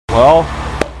Well,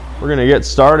 we're going to get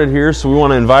started here, so we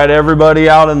want to invite everybody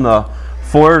out in the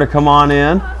foyer to come on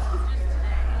in.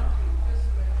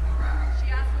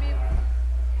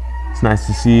 It's nice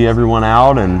to see everyone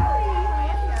out and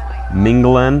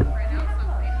mingling.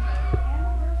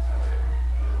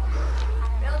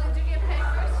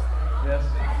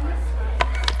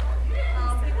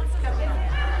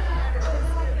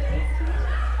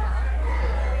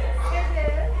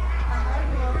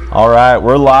 All right,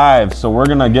 we're live, so we're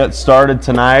going to get started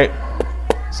tonight.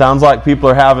 Sounds like people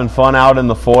are having fun out in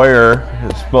the foyer.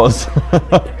 I suppose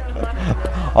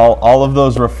all of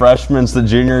those refreshments that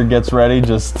Junior gets ready,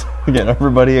 just get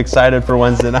everybody excited for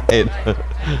Wednesday night.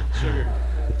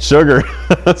 Sugar.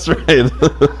 That's right.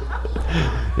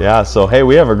 Yeah, so hey,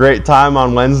 we have a great time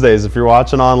on Wednesdays. If you're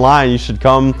watching online, you should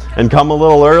come a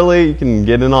little early. You can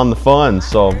get in on the fun.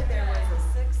 So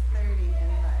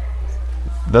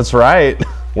that's right.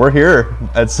 We're here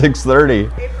at 6:30.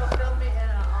 April filled me in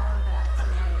on all of that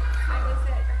tonight. I was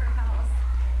at her house,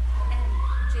 and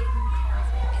Jaden calls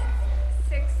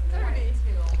me.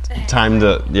 It's 6:32. Time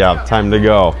to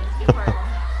go. Can I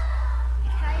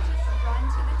just run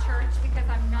to the church because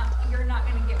you're not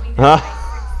going to get me there by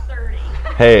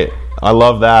 6:30. Hey, I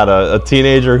love that. A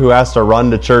teenager who has to run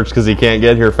to church because he can't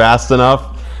get here fast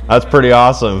enough. That's pretty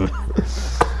awesome.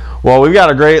 Well, we've got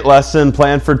a great lesson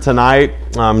planned for tonight.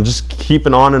 Just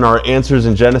keeping on in our Answers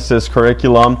in Genesis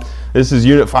curriculum. This is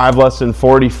Unit 5, Lesson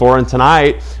 44, and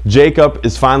tonight, Jacob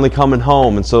is finally coming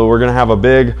home, and so we're going to have a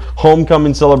big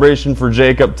homecoming celebration for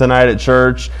Jacob tonight at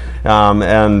church,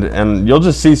 and you'll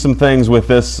just see some things with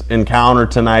this encounter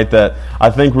tonight that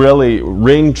I think really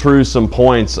ring true some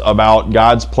points about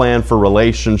God's plan for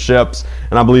relationships,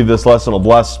 and I believe this lesson will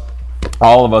bless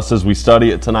all of us as we study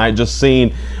it tonight, just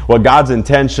seeing what God's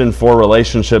intention for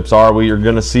relationships are. We are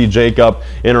going to see Jacob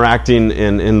interacting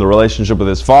in the relationship with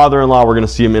his father-in-law. We're going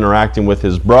to see him interacting with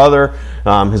his brother,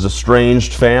 his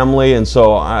estranged family. And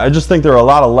so I just think there are a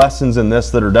lot of lessons in this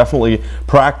that are definitely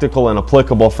practical and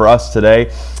applicable for us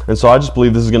today. And so I just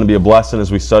believe this is going to be a blessing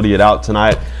as we study it out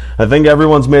tonight. I think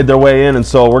everyone's made their way in, and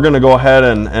so we're going to go ahead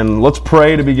and let's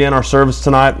pray to begin our service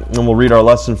tonight, and we'll read our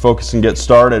lesson focus and get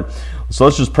started. So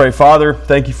let's just pray. Father,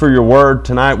 thank you for your word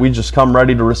tonight. We just come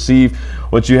ready to receive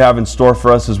what you have in store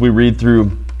for us as we read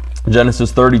through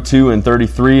Genesis 32 and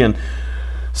 33 and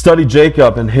study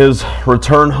Jacob and his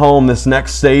return home, this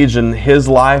next stage in his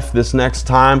life, this next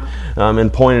time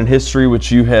and point in history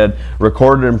which you had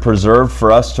recorded and preserved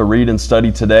for us to read and study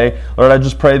today. Lord, I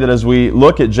just pray that as we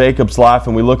look at Jacob's life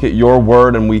and we look at your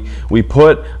word and we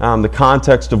put the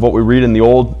context of what we read in the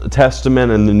Old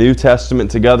Testament and the New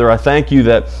Testament together, I thank you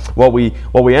that what we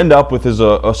end up with is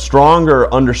a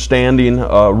stronger understanding,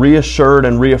 a reassured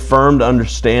and reaffirmed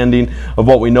understanding of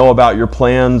what we know about your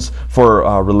plans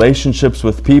for relationships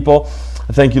with people.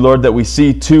 I thank you, Lord, that we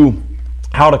see too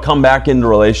how to come back into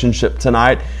relationship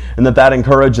tonight, and that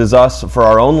encourages us for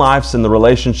our own lives and the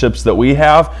relationships that we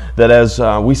have, that as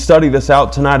we study this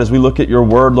out tonight, as we look at your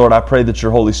word, Lord, I pray that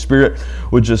your Holy Spirit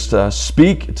would just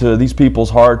speak to these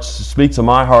people's hearts, speak to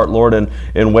my heart, Lord,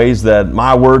 in ways that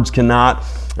my words cannot.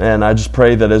 And I just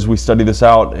pray that as we study this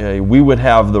out, we would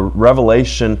have the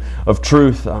revelation of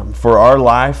truth for our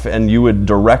life, and you would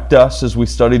direct us as we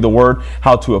study the Word,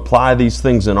 how to apply these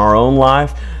things in our own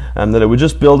life, and that it would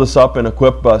just build us up and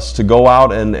equip us to go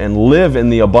out and live in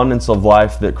the abundance of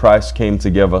life that Christ came to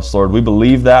give us, Lord. We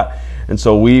believe that, and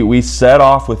so we set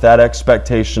off with that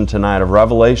expectation tonight of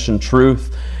revelation,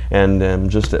 truth, and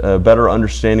just a better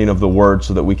understanding of the Word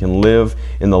so that we can live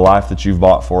in the life that you've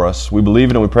bought for us. We believe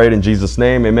it and we pray it in Jesus'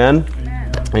 name. Amen?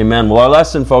 Amen. Amen. Well, our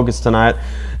lesson focus tonight,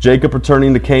 Jacob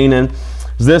returning to Canaan,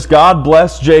 is this: God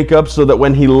blessed Jacob so that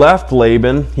when he left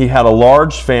Laban, he had a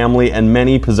large family and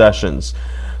many possessions.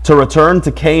 To return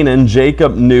to Canaan,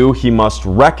 Jacob knew he must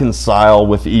reconcile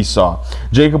with Esau.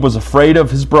 Jacob was afraid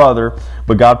of his brother,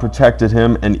 but God protected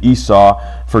him, and Esau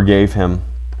forgave him.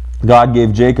 God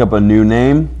gave Jacob a new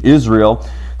name, Israel,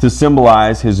 to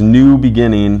symbolize his new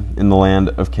beginning in the land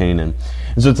of Canaan.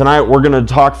 And so tonight we're going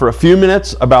to talk for a few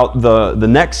minutes about the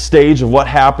next stage of what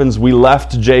happens. We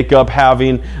left Jacob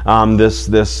having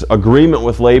this agreement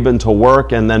with Laban to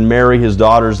work and then marry his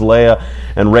daughters Leah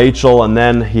and Rachel, and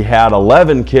then he had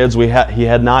 11 kids. He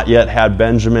had not yet had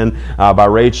Benjamin by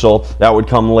Rachel. That would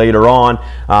come later on,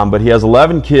 but he has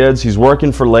 11 kids. He's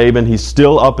working for Laban. He's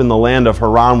still up in the land of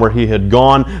Haran where he had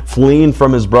gone, fleeing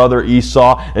from his brother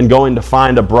Esau and going to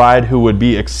find a bride who would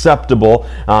be acceptable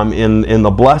in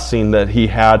the blessing that he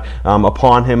had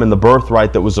upon him and the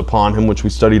birthright that was upon him, which we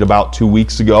studied about 2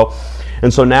 weeks ago.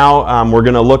 And so now we're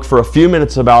going to look for a few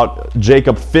minutes about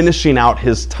Jacob finishing out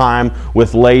his time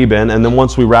with Laban. And then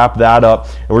once we wrap that up,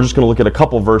 and we're just going to look at a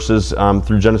couple verses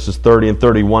through Genesis 30 and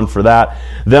 31 for that.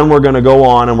 Then we're going to go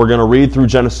on and we're going to read through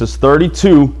Genesis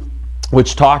 32,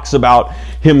 which talks about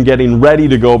him getting ready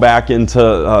to go back into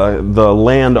the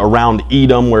land around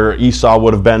Edom, where Esau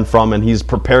would have been from, and he's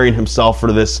preparing himself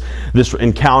for this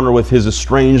encounter with his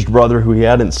estranged brother who he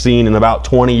hadn't seen in about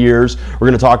 20 years. We're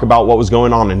going to talk about what was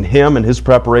going on in him and his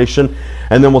preparation,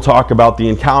 and then we'll talk about the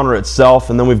encounter itself,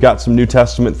 and then we've got some New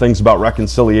Testament things about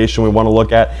reconciliation we want to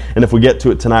look at, and if we get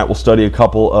to it tonight, we'll study a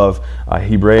couple of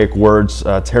Hebraic words,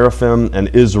 teraphim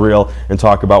and Israel, and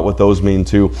talk about what those mean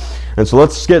too. And so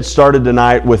let's get started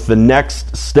tonight with the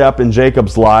next step in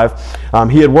Jacob's life.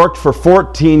 He had worked for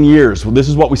 14 years. This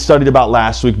is what we studied about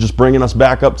last week, just bringing us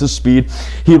back up to speed.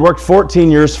 He had worked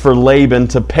 14 years for Laban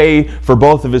to pay for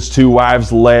both of his two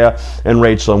wives, Leah and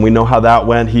Rachel. And we know how that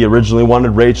went. He originally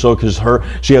wanted Rachel because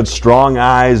she had strong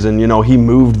eyes, and he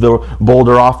moved the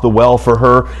boulder off the well for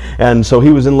her. And so he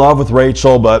was in love with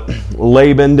Rachel, but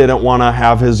Laban didn't want to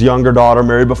have his younger daughter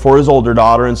married before his older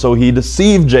daughter, and so he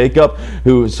deceived Jacob,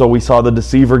 so we saw the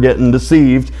deceiver getting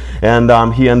deceived, and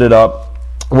he ended up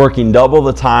working double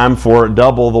the time for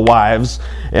double the wives.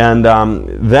 And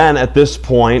then at this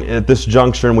point, at this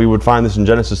juncture, and we would find this in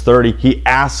Genesis 30, he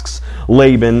asks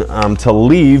Laban to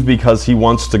leave because he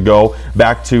wants to go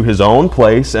back to his own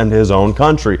place and his own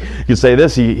country. You could say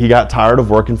this, he got tired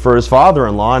of working for his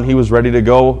father-in-law, and he was ready to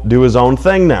go do his own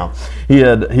thing now. He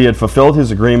had fulfilled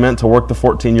his agreement to work the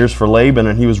 14 years for Laban,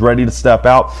 and he was ready to step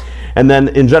out. And then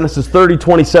in Genesis 30,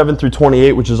 27 through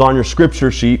 28, which is on your scripture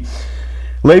sheet,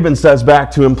 Laban says back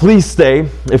to him, "Please stay,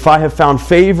 if I have found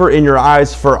favor in your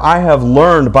eyes, for I have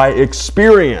learned by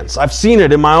experience." I've seen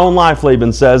it in my own life,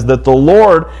 Laban says, "that the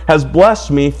Lord has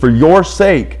blessed me for your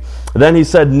sake." Then he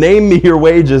said, "Name me your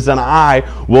wages, and I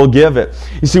will give it."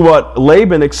 You see, what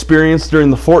Laban experienced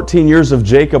during the 14 years of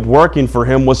Jacob working for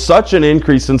him was such an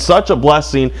increase and such a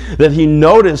blessing that he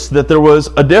noticed that there was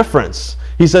a difference.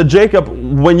 He said, "Jacob,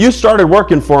 when you started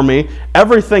working for me,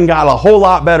 everything got a whole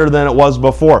lot better than it was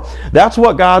before." That's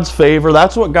what God's favor,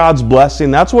 that's what God's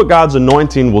blessing, that's what God's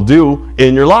anointing will do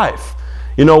in your life.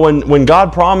 When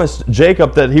God promised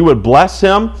Jacob that he would bless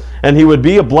him and he would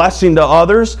be a blessing to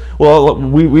others, well,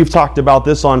 we've talked about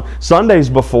this on Sundays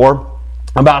before,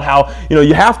 about how,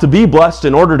 you have to be blessed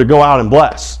in order to go out and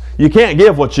bless. You can't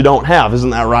give what you don't have,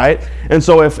 isn't that right? And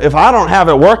so if I don't have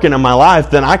it working in my life,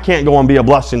 then I can't go and be a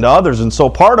blessing to others. And so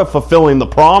part of fulfilling the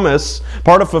promise,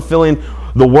 part of fulfilling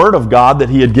the word of God that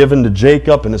he had given to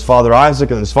Jacob and his father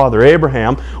Isaac and his father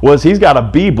Abraham was he's got to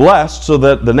be blessed so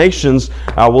that the nations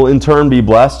will in turn be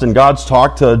blessed. And God's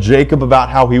talked to Jacob about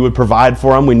how he would provide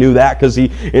for him. We knew that because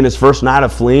in his first night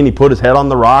of fleeing, he put his head on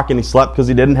the rock and he slept because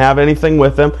he didn't have anything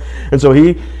with him. And so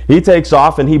he takes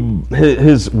off, and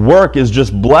his work is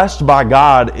just blessed by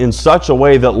God in such a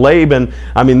way that Laban,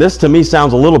 this to me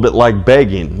sounds a little bit like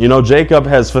begging. Jacob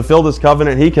has fulfilled his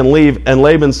covenant, he can leave, and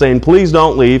Laban's saying, "Please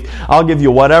don't leave, I'll give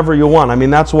you whatever you want."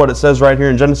 That's what it says right here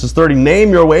in Genesis 30,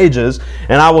 "Name your wages,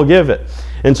 and I will give it."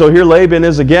 And so here Laban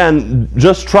is again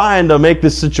just trying to make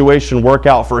this situation work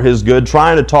out for his good,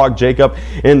 trying to talk Jacob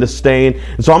into staying.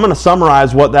 And so I'm going to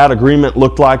summarize what that agreement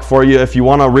looked like for you. If you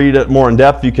want to read it more in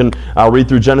depth, you can read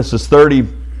through Genesis 30.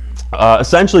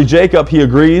 Essentially, Jacob, he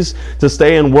agrees to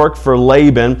stay and work for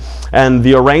Laban, and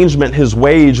the arrangement, his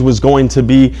wage was going to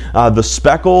be the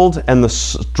speckled and the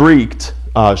streaked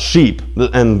sheep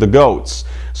and the goats.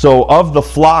 So of the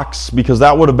flocks, because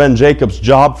that would have been Jacob's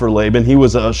job for Laban, he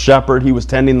was a shepherd, he was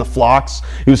tending the flocks,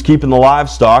 he was keeping the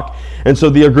livestock. And so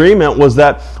the agreement was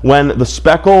that when the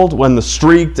speckled, when the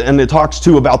streaked, and it talks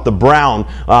too about the brown,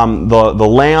 the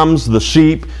lambs, the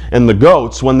sheep, and the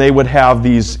goats, when they would have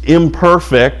these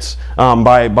imperfect,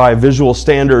 by visual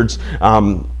standards,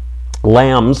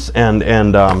 lambs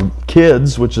and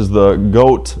kids, which is the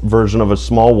goat version of a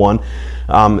small one,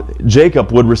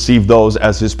 Jacob would receive those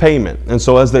as his payment. And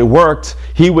so as they worked,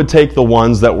 he would take the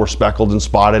ones that were speckled and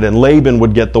spotted, and Laban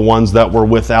would get the ones that were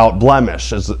without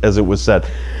blemish, as it was said.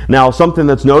 Now, something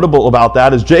that's notable about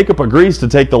that is Jacob agrees to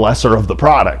take the lesser of the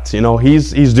product.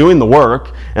 He's doing the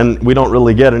work, and we don't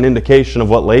really get an indication of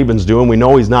what Laban's doing. We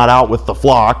know he's not out with the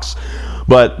flocks.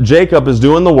 But Jacob is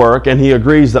doing the work, and he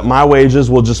agrees that my wages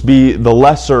will just be the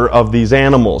lesser of these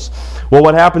animals. Well,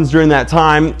 what happens during that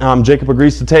time, Jacob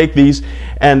agrees to take these,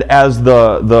 and as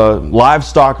the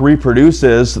livestock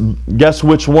reproduces, guess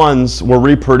which ones were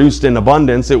reproduced in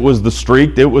abundance? It was the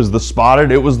streaked, it was the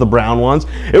spotted, it was the brown ones.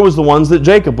 It was the ones that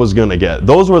Jacob was going to get.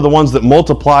 Those were the ones that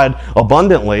multiplied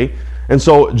abundantly. And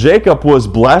so Jacob was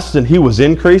blessed and he was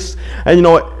increased. And you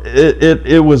know,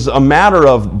 it was a matter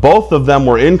of both of them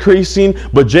were increasing,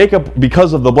 but Jacob,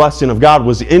 because of the blessing of God,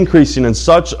 was increasing in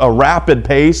such a rapid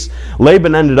pace,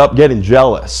 Laban ended up getting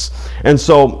jealous. And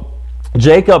so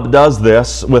Jacob does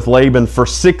this with Laban for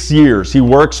 6 years. He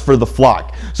works for the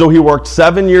flock. So he worked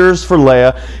 7 years for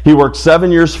Leah, he worked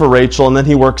 7 years for Rachel, and then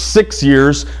he worked 6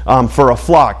 years for a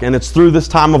flock. And it's through this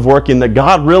time of working that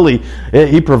God really,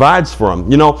 He provides for him.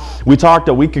 You know, we talked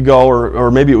a week ago, or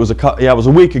maybe it was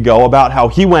a week ago, about how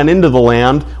he went into the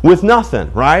land with nothing,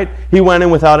 right? He went in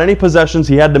without any possessions.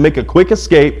 He had to make a quick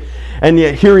escape. And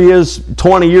yet here he is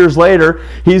 20 years later.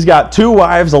 He's got 2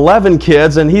 wives, 11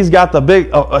 kids, and he's got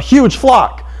a huge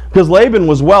flock. Because Laban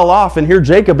was well off, and here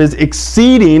Jacob is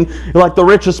exceeding like the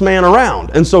richest man around.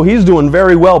 And so he's doing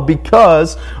very well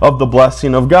because of the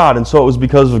blessing of God. And so it was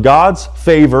because of God's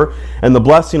favor and the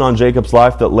blessing on Jacob's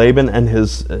life that Laban and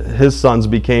his sons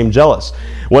became jealous.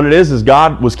 What it is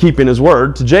God was keeping His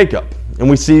word to Jacob. And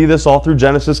we see this all through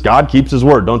Genesis. God keeps His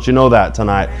word. Don't you know that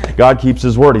tonight? God keeps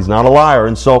His word. He's not a liar.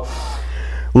 And so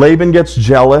Laban gets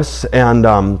jealous, and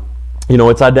you know,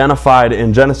 it's identified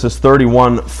in Genesis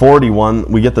 31:41.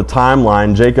 We get the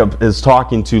timeline. Jacob is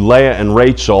talking to Leah and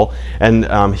Rachel, and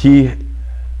he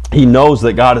knows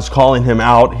that God is calling him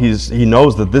out. He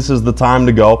knows that this is the time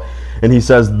to go. And he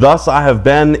says, "Thus I have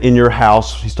been in your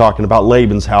house." He's talking about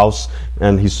Laban's house,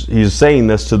 and he's saying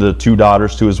this to the 2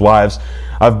 daughters, to his wives.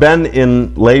 "I've been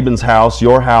in Laban's house,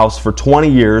 your house, for 20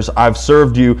 years. I've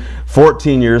served you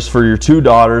 14 years for your 2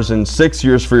 daughters and 6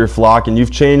 years for your flock, and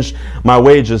you've changed my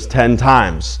wages 10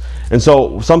 times. And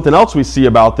so something else we see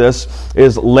about this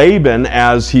is Laban,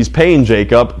 as he's paying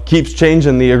Jacob, keeps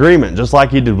changing the agreement, just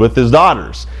like he did with his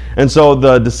daughters. And so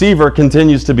the deceiver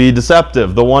continues to be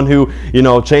deceptive. The one who, you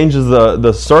know, changes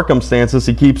the circumstances,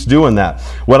 he keeps doing that.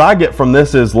 What I get from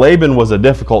this is Laban was a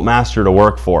difficult master to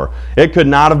work for. It could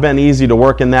not have been easy to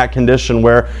work in that condition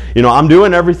where, you know, I'm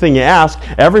doing everything you ask,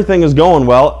 everything is going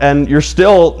well, and you're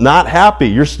still not happy.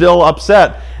 You're still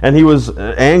upset. And he was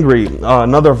angry.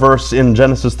 Another verse in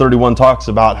Genesis 31 talks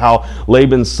about how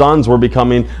Laban's sons were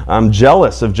becoming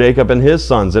jealous of Jacob and his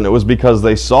sons. And it was because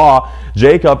they saw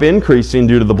Jacob increasing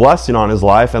due to the blessing on his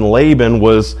life, and Laban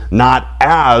was not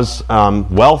as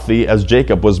wealthy as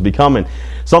Jacob was becoming.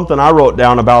 Something I wrote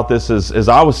down about this as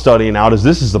I was studying out is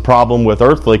this is the problem with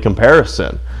earthly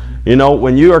comparison. You know,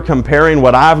 when you are comparing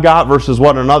what I've got versus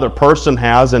what another person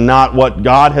has and not what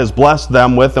God has blessed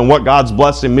them with and what God's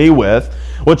blessing me with,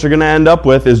 what you're going to end up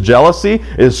with is jealousy,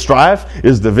 is strife,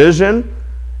 is division.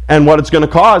 And what it's going to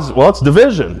cause, well, it's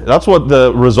division. That's what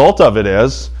the result of it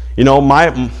is. You know, my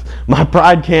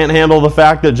pride can't handle the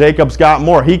fact that Jacob's got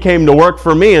more. He came to work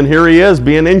for me, and here he is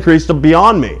being increased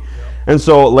beyond me. And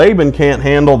so Laban can't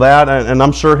handle that, and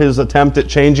I'm sure his attempt at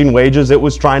changing wages, it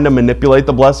was trying to manipulate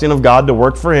the blessing of God to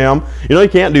work for him. You know, you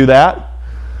can't do that.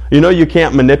 You know, you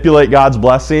can't manipulate God's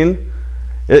blessing.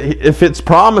 If it's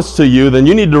promised to you, then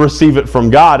you need to receive it from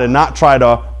God and not try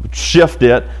to shift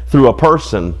it through a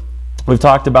person. We've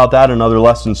talked about that in other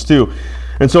lessons too.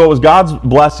 And so it was God's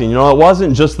blessing. You know, it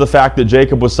wasn't just the fact that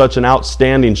Jacob was such an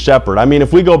outstanding shepherd. I mean,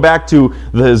 if we go back to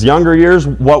his younger years,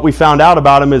 what we found out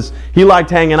about him is he liked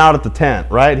hanging out at the tent,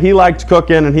 right? He liked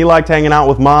cooking and he liked hanging out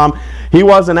with mom. He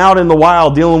wasn't out in the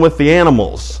wild dealing with the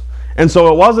animals. And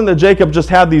so it wasn't that Jacob just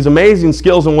had these amazing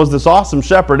skills and was this awesome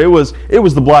shepherd. It was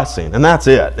the blessing, and that's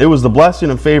it. It was the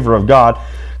blessing and favor of God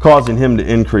causing him to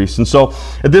increase. And so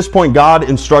at this point, God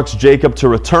instructs Jacob to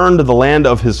return to the land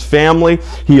of his family.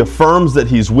 He affirms that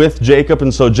he's with Jacob.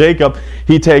 And so Jacob,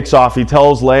 he takes off. He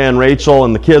tells Leah and Rachel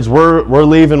and the kids, we're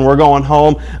leaving, we're going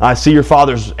home. I see your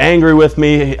father's angry with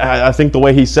me. I think the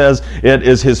way he says it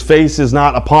is his face is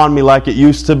not upon me like it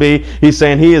used to be. He's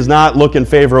saying he is not looking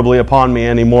favorably upon me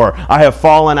anymore. I have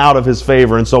fallen out of his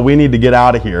favor, and so we need to get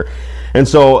out of here. And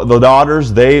so the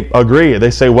daughters, they agree.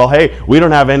 They say, well, hey, we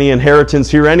don't have any inheritance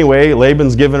here anyway.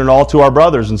 Laban's given it all to our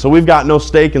brothers. And so we've got no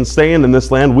stake in staying in this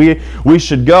land. We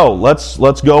should go.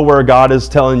 Let's go where God is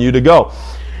telling you to go.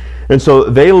 And so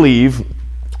they leave.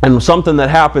 And something that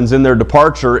happens in their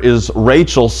departure is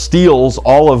Rachel steals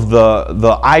all of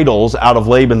the idols out of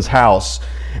Laban's house.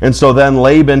 And so then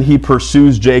Laban, he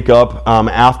pursues Jacob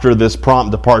after this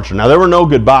prompt departure. Now, there were no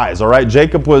goodbyes, all right?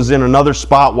 Jacob was in another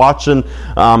spot watching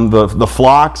the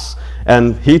flocks,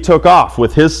 and he took off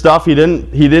with his stuff. He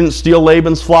didn't steal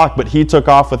Laban's flock, but he took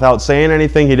off without saying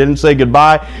anything. He didn't say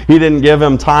goodbye. He didn't give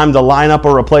him time to line up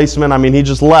a replacement. I mean, he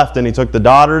just left, and he took the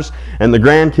daughters and the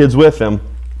grandkids with him.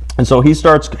 And so he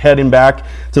starts heading back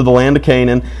to the land of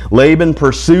Canaan. Laban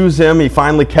pursues him. He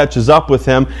finally catches up with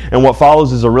him. And what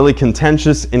follows is a really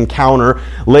contentious encounter.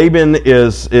 Laban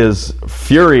is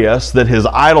furious that his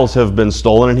idols have been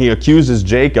stolen, and he accuses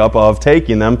Jacob of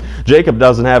taking them. Jacob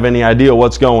doesn't have any idea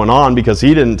what's going on because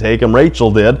he didn't take them. Rachel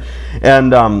did.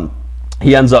 And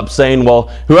he ends up saying, well,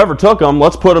 whoever took them,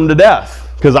 let's put them to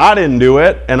death because I didn't do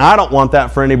it, and I don't want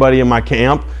that for anybody in my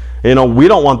camp. We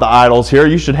don't want the idols here.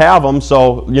 You should have them.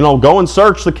 So, go and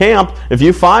search the camp. If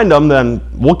you find them, then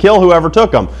we'll kill whoever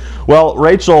took them. Well,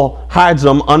 Rachel hides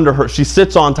them under her. She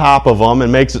sits on top of them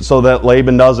and makes it so that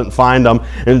Laban doesn't find them.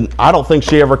 And I don't think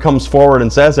she ever comes forward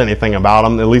and says anything about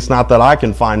them, at least not that I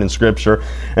can find in Scripture.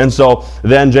 And so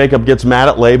then Jacob gets mad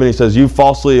at Laban. He says, you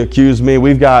falsely accused me.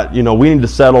 We need to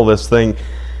settle this thing.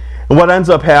 And what ends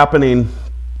up happening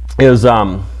is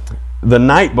the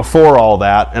night before all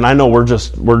that, and I know we're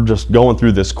just going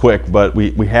through this quick, but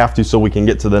we have to so we can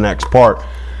get to the next part.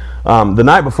 The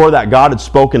night before that, God had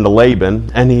spoken to Laban,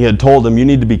 and he had told him, you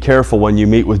need to be careful when you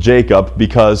meet with Jacob,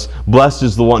 because blessed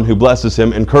is the one who blesses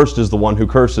him, and cursed is the one who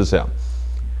curses him.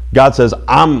 God says,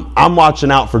 I'm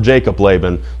watching out for Jacob,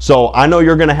 Laban. So I know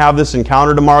you're going to have this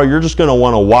encounter tomorrow. You're just going to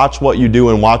want to watch what you do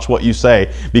and watch what you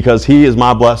say, because he is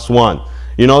my blessed one.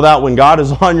 You know that when God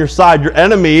is on your side, your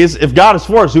enemies, if God is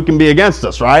for us, who can be against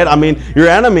us, right? I mean, your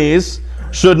enemies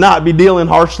should not be dealing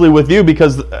harshly with you,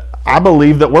 because I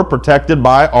believe that we're protected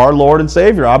by our Lord and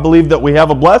Savior. I believe that we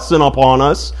have a blessing upon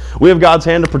us. We have God's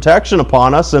hand of protection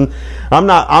upon us. And I'm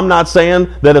not saying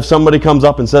that if somebody comes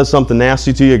up and says something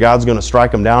nasty to you, God's going to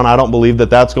strike them down. I don't believe that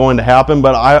that's going to happen.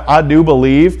 But I do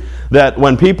believe that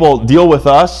when people deal with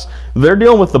us, they're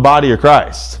dealing with the body of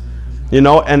Christ.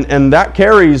 And that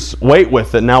carries weight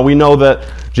with it. Now we know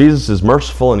that Jesus is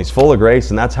merciful and he's full of grace,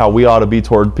 and that's how we ought to be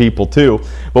toward people too.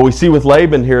 But we see with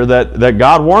Laban here that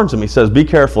God warns him. He says, be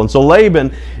careful. And so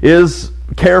Laban is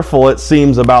careful, it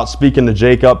seems, about speaking to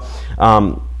Jacob.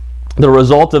 The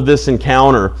result of this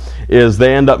encounter is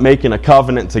they end up making a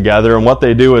covenant together, and what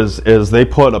they do is they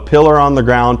put a pillar on the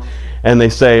ground, and they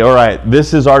say, all right,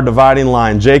 this is our dividing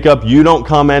line. Jacob, you don't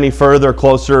come any further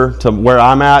closer to where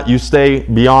I'm at. You stay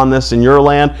beyond this in your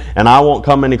land, and I won't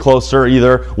come any closer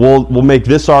either. We'll make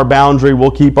this our boundary. We'll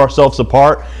keep ourselves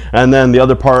apart. And then the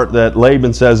other part that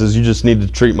Laban says is, you just need to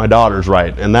treat my daughters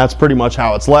right. And that's pretty much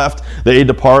how it's left. They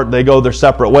depart. They go their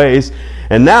separate ways.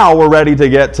 And now we're ready to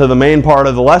get to the main part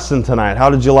of the lesson tonight. How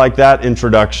did you like that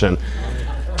introduction?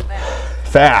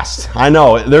 Fast. I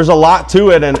know. There's a lot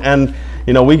to it, and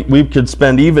we could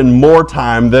spend even more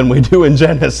time than we do in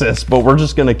Genesis, but we're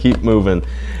just going to keep moving.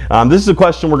 This is a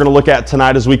question we're going to look at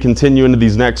tonight as we continue into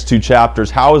these next two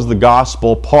chapters. How is the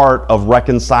gospel part of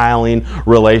reconciling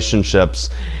relationships?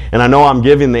 And I know I'm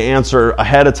giving the answer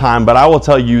ahead of time, but I will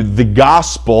tell you the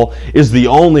gospel is the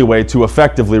only way to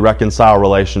effectively reconcile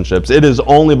relationships. It is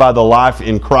only by the life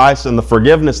in Christ and the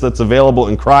forgiveness that's available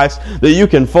in Christ that you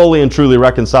can fully and truly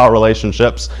reconcile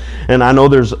relationships. And I know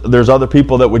there's other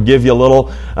people that would give you a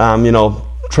little,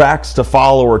 tracks to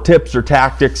follow or tips or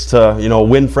tactics to,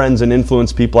 win friends and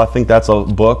influence people. I think that's a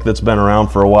book that's been around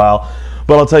for a while.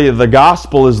 But I'll tell you, the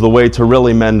gospel is the way to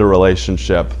really mend a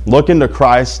relationship. Look into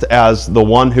Christ as the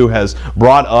one who has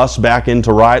brought us back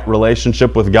into right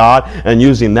relationship with God, and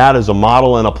using that as a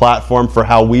model and a platform for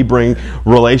how we bring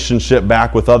relationship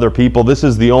back with other people. This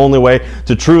is the only way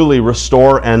to truly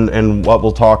restore and what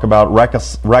we'll talk about,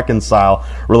 reconcile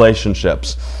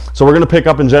relationships. So we're going to pick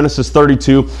up in Genesis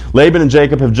 32. Laban and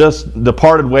Jacob have just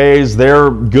departed ways. They're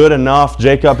good enough.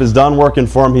 Jacob is done working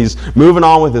for him. He's moving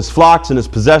on with his flocks and his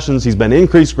possessions. He's been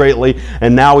increased greatly,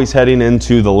 and now he's heading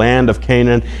into the land of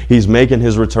Canaan. He's making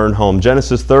his return home.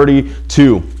 Genesis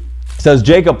 32 says,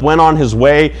 Jacob went on his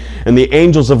way, and the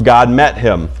angels of God met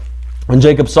him. When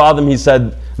Jacob saw them, he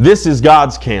said, this is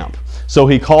God's camp. So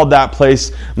he called that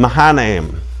place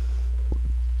Mahanaim.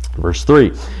 Verse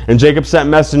 3, and Jacob sent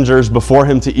messengers before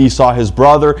him to Esau his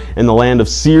brother in the land of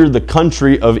Seir, the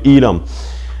country of Edom,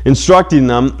 instructing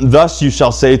them, thus you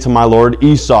shall say to my lord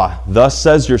Esau, thus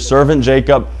says your servant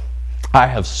Jacob, I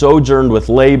have sojourned with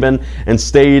Laban and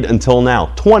stayed until now.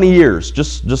 20 years,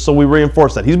 just so we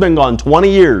reinforce that. He's been gone 20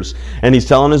 years, and he's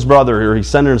telling his brother, or he's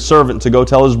sending a servant to go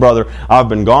tell his brother, I've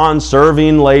been gone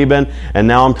serving Laban, and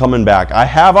now I'm coming back. I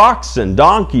have oxen,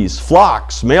 donkeys,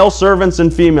 flocks, male servants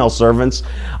and female servants.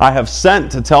 I have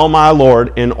sent to tell my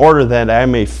Lord in order that I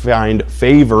may find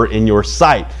favor in your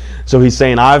sight. So he's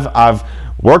saying, I've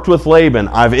worked with Laban,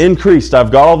 I've increased,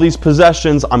 I've got all these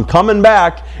possessions, I'm coming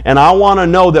back, and I want to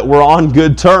know that we're on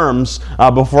good terms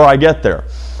before I get there.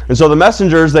 And so the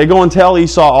messengers, they go and tell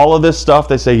Esau all of this stuff.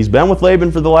 They say, he's been with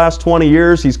Laban for the last 20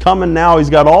 years, he's coming now,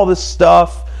 he's got all this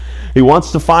stuff. He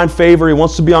wants to find favor. He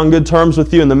wants to be on good terms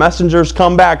with you. And the messengers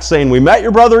come back saying, we met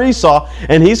your brother Esau,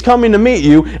 and he's coming to meet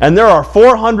you, and there are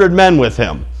 400 men with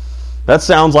him. That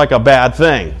sounds like a bad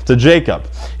thing to Jacob.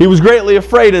 He was greatly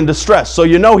afraid and distressed, so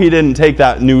you know he didn't take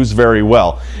that news very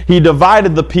well. He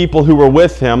divided the people who were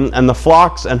with him and the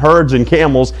flocks and herds and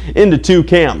camels into 2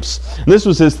 camps. And this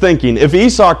was his thinking. If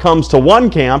Esau comes to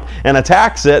one camp and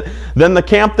attacks it, then the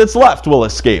camp that's left will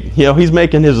escape. He's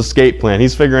making his escape plan.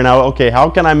 He's figuring out, okay,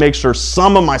 how can I make sure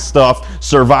some of my stuff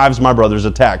survives my brother's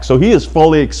attack? So he is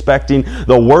fully expecting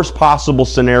the worst possible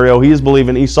scenario. He is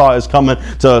believing Esau is coming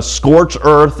to scorch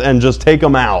earth and just take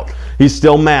him out. He's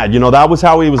still mad. That was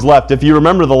how he was left. If you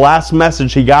remember, the last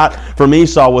message he got from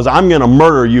Esau was, I'm going to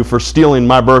murder you for stealing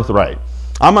my birthright.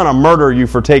 I'm going to murder you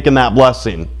for taking that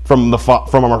blessing from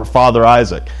our father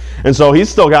Isaac. And so he's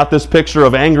still got this picture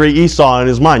of angry Esau in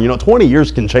his mind. 20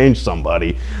 years can change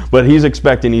somebody, but he's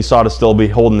expecting Esau to still be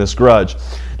holding this grudge.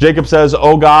 Jacob says,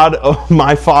 O God of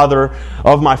my father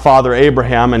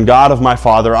Abraham, and God of my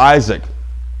father Isaac.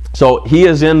 So he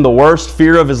is in the worst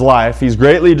fear of his life. He's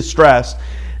greatly distressed.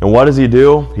 And what does he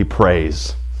do? He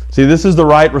prays. See, this is the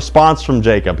right response from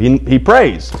Jacob. He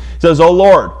prays. He says, O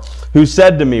Lord, who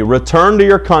said to me, return to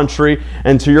your country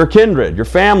and to your kindred, your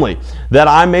family, that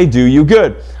I may do you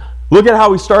good. Look at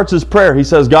how he starts his prayer. He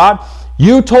says, God,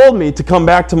 you told me to come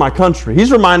back to my country.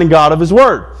 He's reminding God of his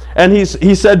word. And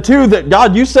he said too that,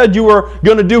 God, you said you were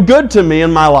going to do good to me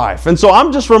in my life. And so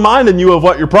I'm just reminding you of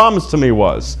what your promise to me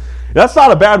was. That's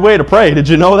not a bad way to pray. Did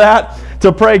you know that?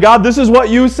 To pray, God, this is what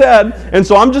you said, and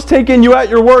so I'm just taking you at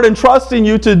your word and trusting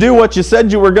you to do what you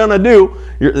said you were going to do.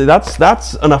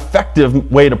 That's an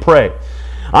effective way to pray.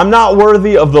 I'm not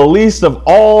worthy of the least of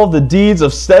all the deeds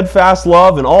of steadfast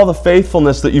love and all the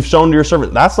faithfulness that you've shown to your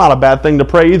servant. That's not a bad thing to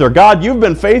pray either. God, you've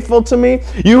been faithful to me.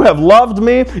 You have loved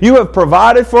me. You have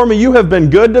provided for me. You have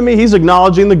been good to me. He's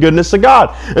acknowledging the goodness of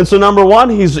God. And so number one,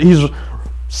 he's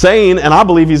saying, and I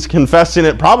believe he's confessing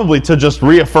it probably to just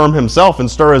reaffirm himself and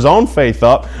stir his own faith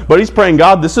up, but he's praying,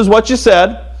 God, this is what you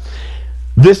said.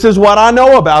 This is what I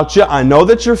know about you. I know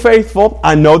that you're faithful.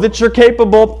 I know that you're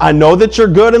capable. I know that you're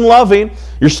good and loving.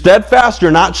 You're steadfast.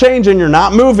 You're not changing. You're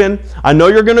not moving. I know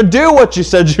you're going to do what you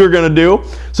said you were going to do.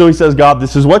 So he says, God,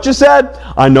 this is what you said.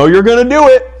 I know you're going to do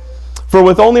it. For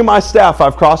with only my staff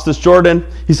I've crossed this Jordan.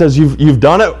 He says, you've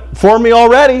done it for me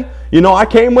already. I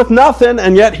came with nothing,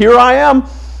 and yet here I am.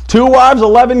 2 wives,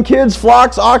 11 kids,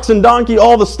 flocks, oxen, donkey,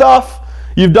 all the stuff.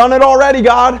 You've done it already,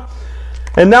 God.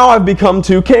 And now I've become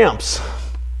 2 camps.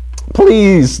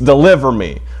 Please deliver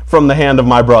me from the hand of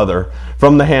my brother,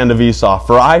 from the hand of Esau,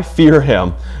 for I fear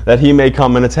him that he may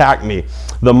come and attack me,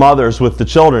 the mothers with the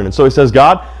children. And so he says,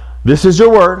 God, this is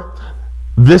your word.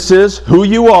 This is who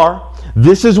you are.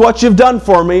 This is what you've done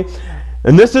for me.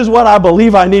 And this is what I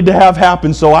believe I need to have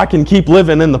happen so I can keep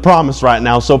living in the promise right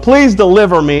now. So please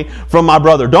deliver me from my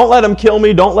brother. Don't let him kill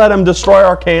me. Don't let him destroy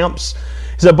our camps.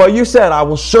 He said, but you said, I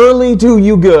will surely do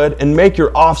you good and make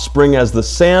your offspring as the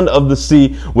sand of the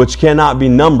sea, which cannot be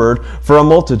numbered for a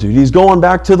multitude. He's going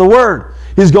back to the word.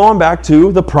 He's going back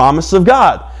to the promise of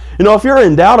God. If you're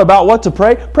in doubt about what to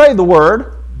pray, pray the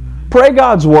word. Pray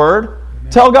God's word.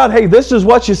 Tell God, hey, this is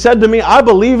what you said to me. I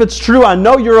believe it's true. I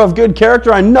know you're of good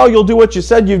character. I know you'll do what you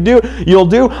said you'll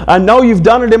do. I know you've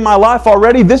done it in my life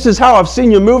already. This is how I've seen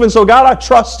you move. And so, God, I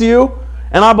trust you,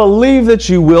 and I believe that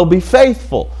you will be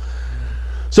faithful.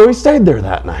 So he stayed there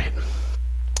that night.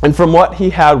 And from what he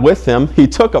had with him, he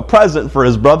took a present for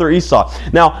his brother Esau.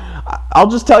 Now, I'll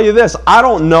just tell you this. I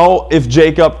don't know if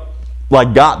Jacob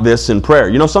got this in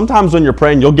prayer. Sometimes when you're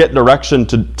praying, you'll get direction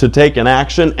to take an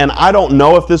action, and I don't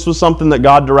know if this was something that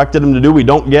God directed him to do. We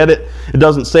don't get it. It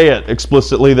doesn't say it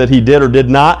explicitly that he did or did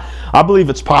not. I believe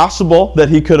it's possible that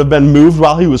he could have been moved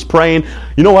while he was praying.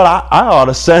 You know what? I ought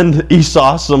to send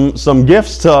Esau some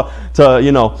gifts to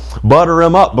butter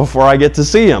him up before I get to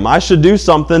see him. I should do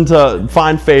something to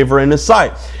find favor in his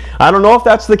sight. I don't know if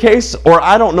that's the case, or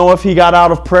I don't know if he got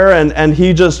out of prayer and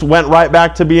he just went right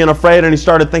back to being afraid and he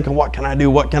started thinking, what can I do?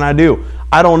 What can I do?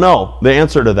 I don't know the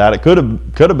answer to that. It could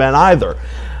have been either.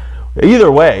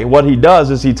 Either way, what he does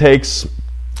is he takes,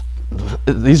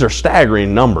 these are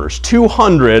staggering numbers,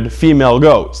 200 female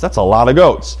goats. That's a lot of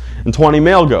goats. And 20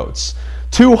 male goats.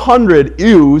 200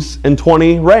 ewes and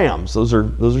 20 rams. Those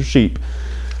are sheep.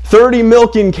 30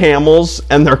 milking camels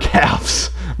and their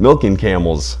calves. Milking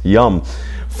camels, yum.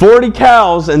 40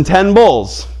 cows and 10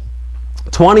 bulls,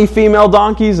 20 female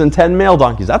donkeys and 10 male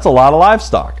donkeys. That's a lot of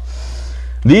livestock.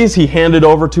 These he handed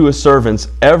over to his servants,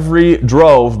 every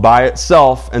drove by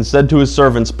itself, and said to his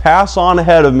servants, pass on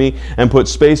ahead of me and put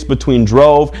space between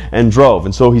drove and drove.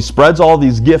 And so he spreads all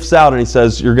these gifts out and he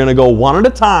says, you're going to go one at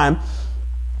a time,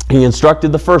 He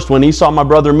instructed the first, when Esau my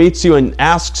brother meets you and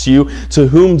asks you, to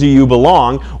whom do you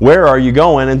belong? Where are you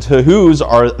going? And to whose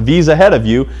are these ahead of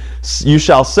you? You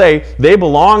shall say, they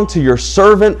belong to your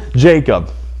servant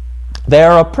Jacob. They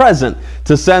are a present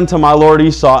to send to my lord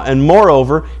Esau, and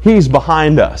moreover, he's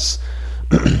behind us.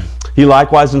 He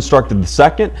likewise instructed the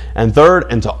second and third,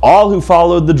 and to all who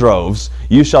followed the droves,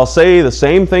 you shall say the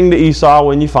same thing to Esau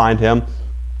when you find him.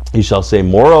 He shall say,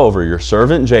 moreover, your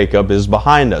servant Jacob is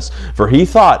behind us. For he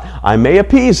thought, I may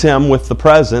appease him with the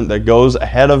present that goes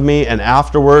ahead of me, and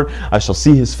afterward I shall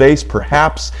see his face.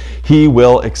 Perhaps he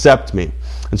will accept me.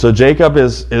 And so Jacob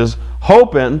is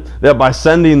hoping that by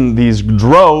sending these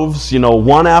droves,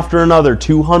 one after another,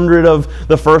 200 of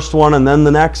the first one, and then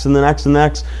the next, and the next, and the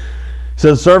next, he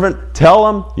says, servant, tell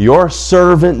him, your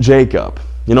servant Jacob.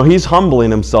 He's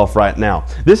humbling himself right now.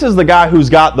 This is the guy who's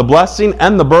got the blessing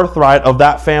and the birthright of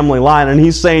that family line, and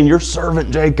he's saying, your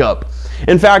servant Jacob.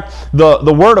 In fact,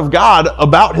 the word of God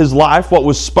about his life, what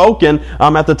was spoken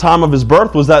at the time of his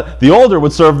birth, was that the older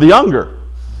would serve the younger.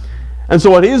 And so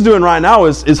what he's doing right now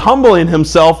is humbling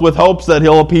himself with hopes that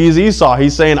he'll appease Esau.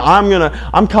 He's saying,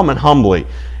 I'm coming humbly.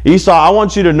 Esau, I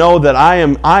want you to know that I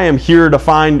am here to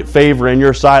find favor in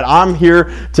your sight. I'm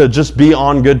here to just be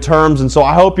on good terms, and so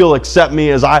I hope you'll accept me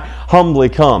as I humbly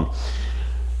come.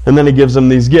 And then he gives him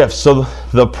these gifts. So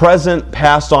the present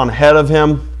passed on ahead of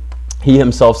him. He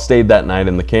himself stayed that night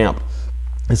in the camp.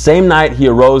 The same night he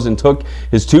arose and took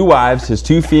his 2 wives, his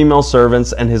 2 female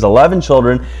servants, and his 11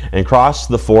 children, and crossed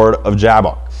the ford of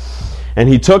Jabbok. And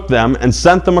he took them and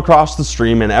sent them across the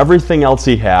stream and everything else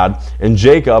he had. And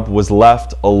Jacob was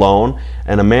left alone,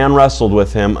 and a man wrestled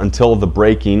with him until the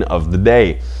breaking of the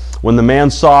day. When the man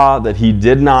saw that he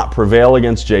did not prevail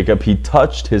against Jacob, he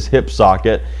touched his hip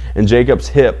socket, and Jacob's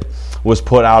hip was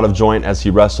put out of joint as he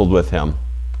wrestled with him.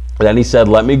 Then he said,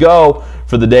 let me go,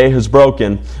 for the day has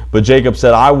broken. But Jacob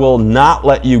said, I will not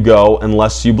let you go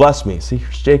unless you bless me. See,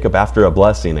 here's Jacob after a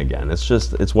blessing again.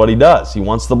 It's what he does. He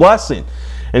wants the blessing.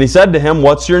 And he said to him,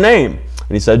 what's your name?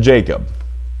 And he said, Jacob.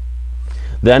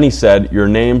 Then he said, your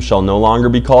name shall no longer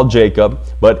be called Jacob,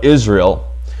 but Israel,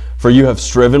 for you have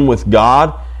striven with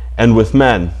God and with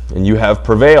men, and you have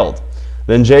prevailed.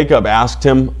 Then Jacob asked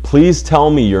him, please tell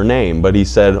me your name. But he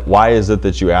said, why is it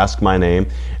that you ask my name?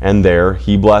 And there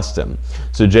he blessed him.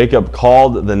 So Jacob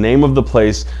called the name of the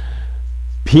place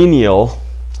Peniel,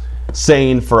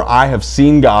 saying, for I have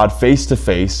seen God face to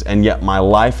face, and yet my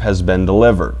life has been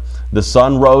delivered. The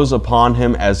sun rose upon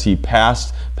him as he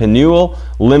passed Peniel,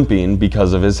 limping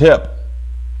because of his hip.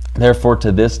 Therefore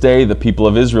to this day the people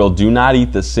of Israel do not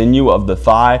eat the sinew of the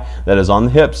thigh that is on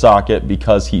the hip socket,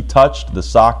 because he touched the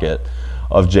socket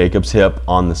of Jacob's hip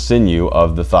on the sinew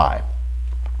of the thigh.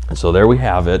 And so there we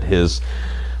have it, his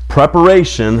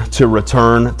preparation to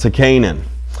return to Canaan.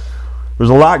 There's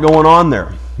a lot going on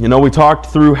there. We talked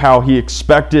through how he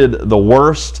expected the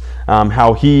worst,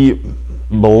 how he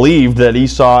believed that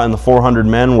Esau and the 400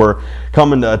 men were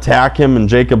coming to attack him, and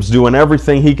Jacob's doing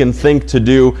everything he can think to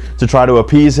do to try to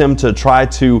appease him, to try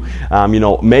to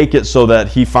make it so that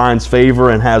he finds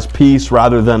favor and has peace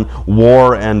rather than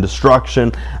war and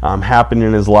destruction happening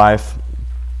in his life.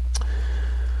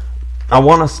 I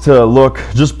want us to look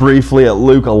just briefly at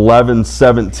Luke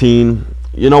 11:17.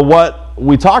 What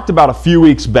we talked about a few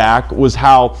weeks back was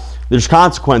how there's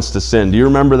consequence to sin. Do you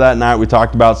remember that night we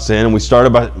talked about sin, and we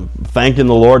started by thanking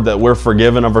the Lord that we're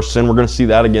forgiven of our sin? We're going to see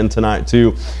that again tonight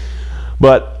too.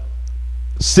 But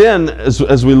sin,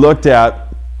 as we looked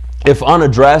at, if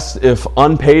unaddressed, if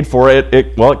unpaid for,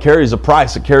 it carries a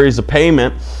price. It carries a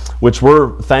payment, which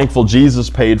we're thankful Jesus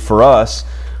paid for us.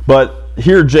 But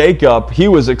here Jacob, he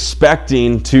was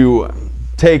expecting to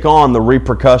take on the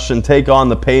repercussion, take on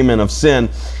the payment of sin.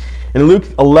 In Luke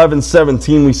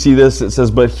 11:17 we see this. It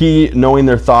says, but he, knowing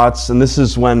their thoughts, and this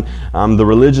is when the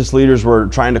religious leaders were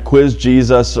trying to quiz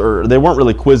Jesus, or they weren't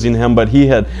really quizzing him, but he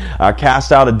had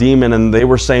cast out a demon, and they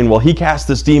were saying, well, he cast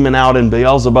this demon out in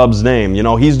Beelzebub's name.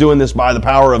 He's doing this by the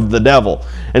power of the devil.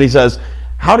 And he says,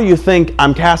 how do you think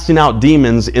I'm casting out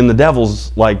demons in the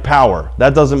devil's power?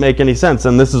 That doesn't make any sense.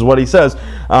 And this is what he says.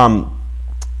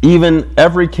 Even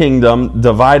every kingdom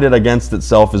divided against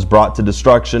itself is brought to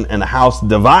destruction, and a house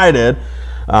divided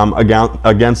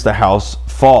against a house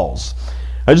falls.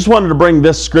 I just wanted to bring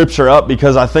this scripture up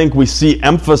because I think we see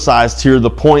emphasized here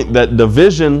the point that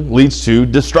division leads to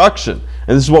destruction.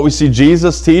 And this is what we see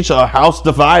Jesus teach: a house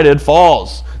divided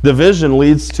falls. Division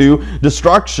leads to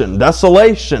destruction,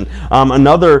 desolation.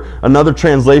 Another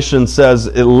translation says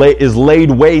is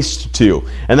laid waste to.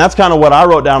 And that's kind of what I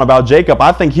wrote down about Jacob.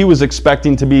 I think he was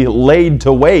expecting to be laid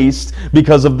to waste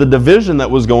because of the division that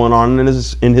was going on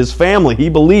in his family. He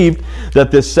believed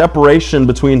that this separation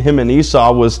between him and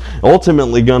Esau was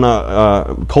ultimately going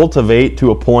to cultivate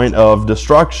to a point of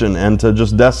destruction and to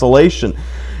just desolation.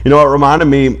 You know, it reminded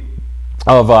me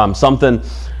of something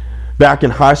back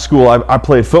in high school. I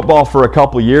played football for a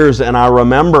couple years, and I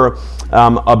remember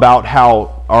about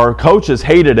how our coaches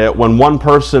hated it when one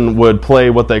person would play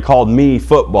what they called me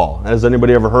football. Has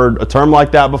anybody ever heard a term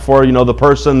like that before? You know, the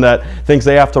person that thinks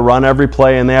they have to run every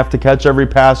play and they have to catch every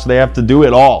pass, they have to do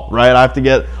it all, right? I have to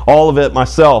get all of it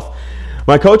myself.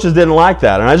 My coaches didn't like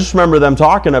that, and I just remember them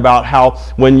talking about how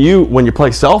when you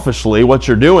play selfishly, what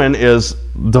you're doing is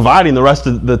dividing the rest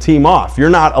of the team off. You're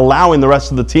not allowing the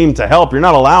rest of the team to help. You're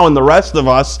not allowing the rest of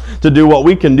us to do what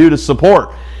we can do to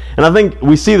support. And I think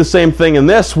we see the same thing in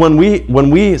this when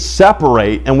we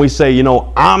separate and we say, you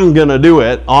know, I'm going to do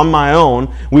it on my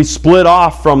own. We split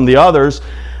off from the others.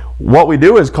 What we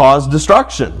do is cause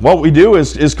destruction. What we do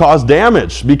is cause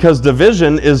damage, because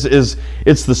division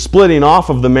it's the splitting off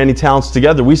of the many talents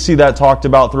together. We see that talked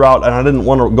about throughout, and I didn't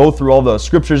want to go through all the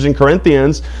scriptures in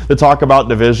Corinthians that talk about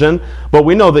division, but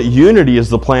we know that unity is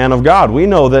the plan of God. We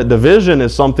know that division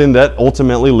is something that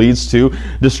ultimately leads to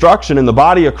destruction. In the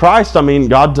body of Christ, I mean,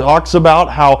 God talks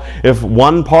about how if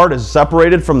one part is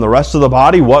separated from the rest of the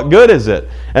body, what good is it?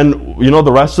 And you know,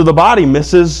 the rest of the body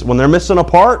when they're missing a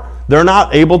part, they're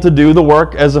not able to do the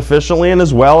work as efficiently and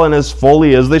as well and as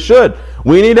fully as they should.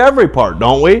 We need every part,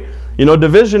 don't we? You know,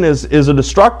 division is a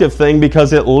destructive thing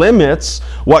because it limits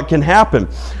what can happen.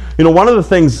 You know, one of the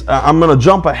things, I'm going to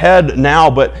jump ahead now,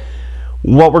 but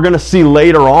what we're going to see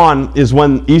later on is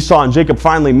when Esau and Jacob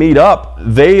finally meet up,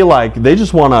 they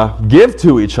just want to give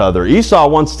to each other. Esau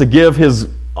wants to give his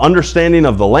understanding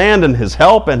of the land and his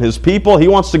help and his people. He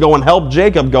wants to go and help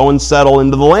Jacob go and settle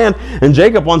into the land, and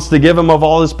Jacob wants to give him of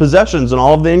all his possessions and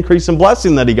all of the increase and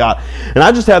blessing that he got. And I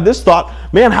just had this thought,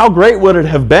 man, how great would it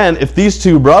have been if these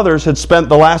two brothers had spent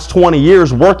the last 20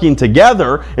 years working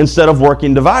together instead of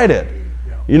working divided?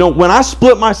 You know, when I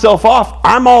split myself off,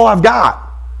 I'm all I've got.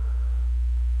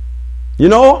 You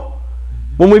know,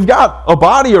 when we've got a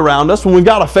body around us, when we've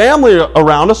got a family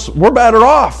around us, we're better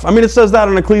off. I mean, it says that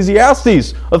in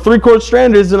Ecclesiastes. A three-chord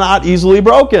strand is not easily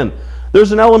broken.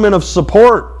 There's an element of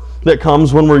support that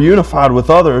comes when we're unified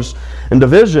with others. And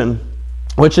division,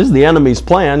 which is the enemy's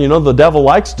plan. You know, the devil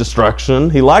likes destruction.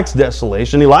 He likes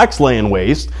desolation. He likes laying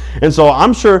waste. And so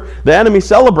I'm sure the enemy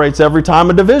celebrates every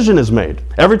time a division is made.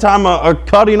 Every time a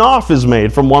cutting off is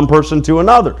made from one person to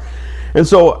another. And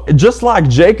so, just like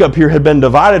Jacob here had been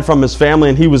divided from his family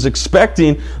and he was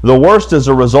expecting the worst as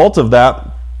a result of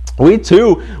that, we need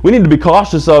to be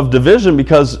cautious of division,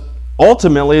 because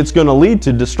ultimately it's going to lead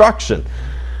to destruction.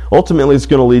 Ultimately it's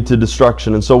going to lead to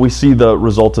destruction. And so we see the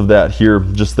result of that here,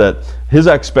 just that his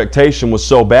expectation was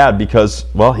so bad because,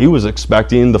 well, he was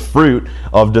expecting the fruit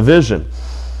of division.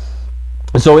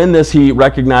 And so in this, he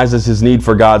recognizes his need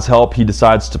for God's help. He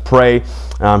decides to pray.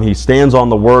 He stands on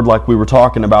the word like we were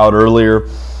talking about earlier.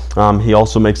 He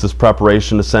also makes this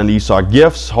preparation to send Esau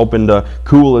gifts, hoping to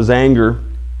cool his anger.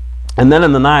 And then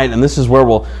in the night, and this is where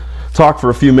we'll talk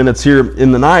for a few minutes here.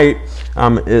 In the night,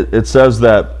 it says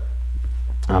that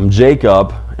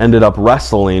Jacob ended up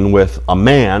wrestling with a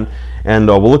man. And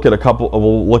we'll look at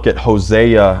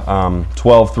Hosea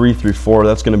 12:3-4.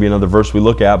 That's going to be another verse we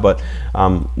look at. But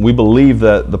we believe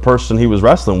that the person he was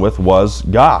wrestling with was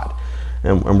God.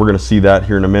 And we're going to see that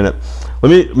here in a minute. Let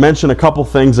me mention a couple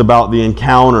things about the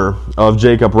encounter of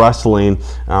Jacob wrestling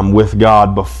with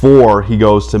God before he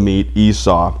goes to meet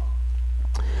Esau.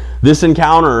 This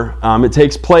encounter, it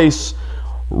takes place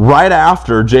right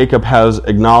after Jacob has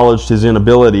acknowledged his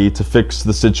inability to fix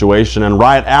the situation, and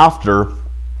right after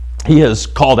he has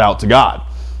called out to God.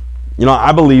 You know,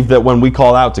 I believe that when we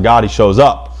call out to God, he shows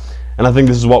up. And I think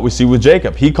this is what we see with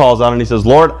Jacob. He calls out and he says,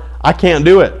 Lord, I can't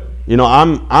do it. You know,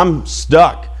 I'm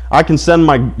stuck. I can send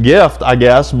my gift, I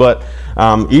guess, but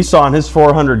Esau and his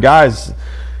 400 guys,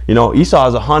 you know, Esau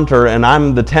is a hunter and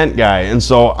I'm the tent guy. And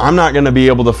so I'm not going to be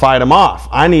able to fight him off.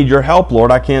 I need your help,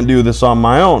 Lord. I can't do this on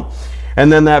my own.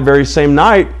 And then that very same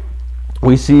night,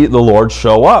 we see the Lord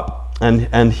show up.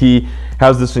 And he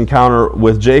has this encounter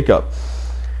with Jacob.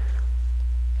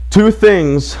 Two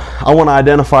things I want to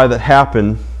identify that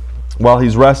happen while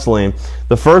he's wrestling.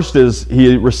 The first is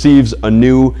he receives a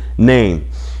new name.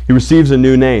 He receives a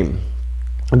new name.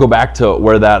 I'll go back to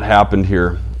where that happened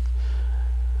here.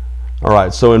 All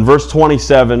right, so in verse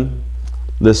 27,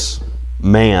 this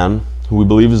man who we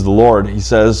believe is the Lord, he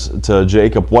says to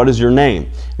Jacob, "What is your name?"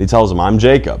 And he tells him, "I'm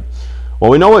Jacob."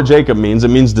 Well, we know what Jacob means. It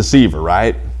means deceiver,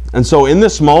 right? And so in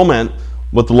this moment,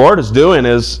 what the Lord is doing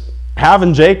is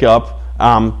having Jacob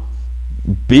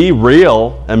be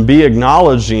real and be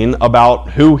acknowledging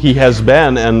about who he has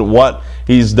been and what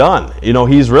he's done.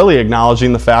 He's really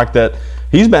acknowledging the fact that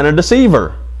he's been a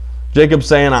deceiver. Jacob's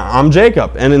saying, "I'm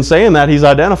Jacob," and in saying that, he's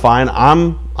identifying,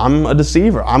 "I'm a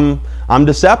deceiver. I'm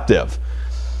deceptive."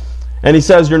 And he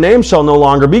says, "Your name shall no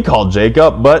longer be called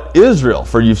Jacob, but Israel,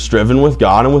 for you've striven with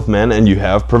God and with men, and you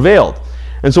have prevailed."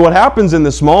 And so what happens in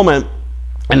this moment,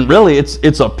 and really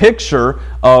it's a picture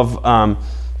of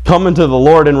coming to the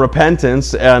Lord in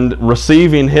repentance and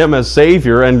receiving Him as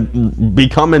Savior and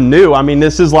becoming new. I mean,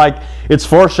 this is like, it's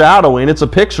foreshadowing. It's a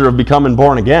picture of becoming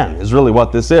born again, is really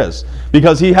what this is.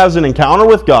 Because he has an encounter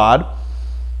with God,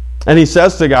 and he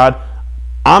says to God,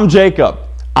 "I'm Jacob.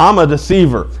 I'm a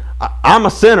deceiver. I'm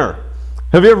a sinner."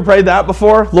 Have you ever prayed that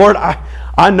before? "Lord,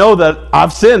 I know that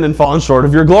I've sinned and fallen short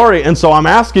of your glory, and so I'm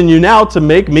asking you now to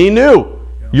make me new.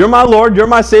 You're my Lord. You're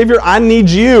my Savior. I need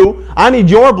you. I need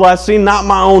your blessing, not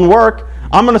my own work.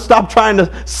 I'm going to stop trying to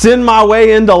sin my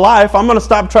way into life. I'm going to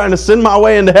stop trying to sin my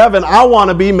way into heaven. I want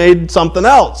to be made something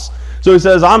else." So he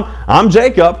says, I'm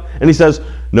Jacob. And he says,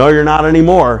 "No, you're not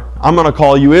anymore. I'm going to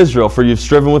call you Israel, for you've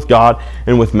striven with God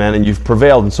and with men, and you've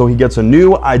prevailed." And so he gets a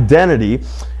new identity.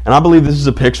 And I believe this is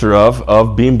a picture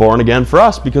of being born again for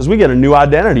us, because we get a new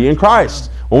identity in Christ.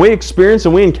 When we experience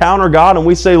and we encounter God and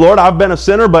we say, "Lord, I've been a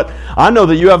sinner, but I know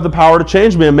that you have the power to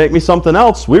change me and make me something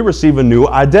else," we receive a new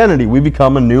identity. We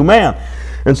become a new man.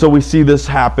 And so we see this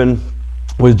happen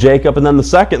with Jacob. And then the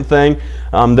second thing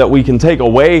that we can take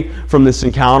away from this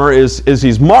encounter is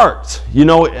he's marked. We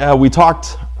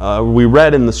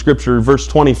read in the scripture, verse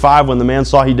 25, when the man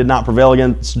saw he did not prevail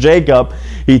against Jacob,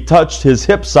 he touched his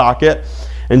hip socket,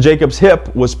 and Jacob's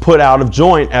hip was put out of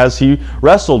joint as he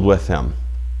wrestled with him.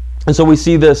 And so we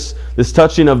see this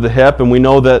touching of the hip, and we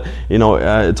know that,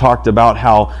 it talked about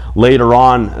how later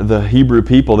on the Hebrew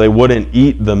people, they wouldn't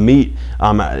eat the meat.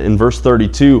 In verse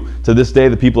 32, "To this day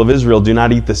the people of Israel do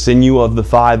not eat the sinew of the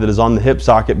thigh that is on the hip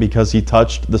socket, because he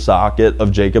touched the socket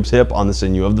of Jacob's hip on the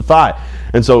sinew of the thigh."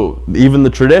 And so even the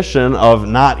tradition of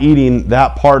not eating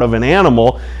that part of an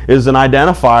animal is an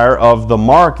identifier of the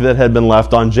mark that had been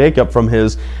left on Jacob from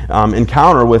his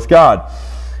encounter with God.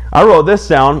 I wrote this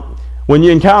down. When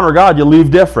you encounter God, you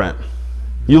leave different.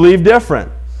 You leave different.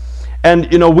 And,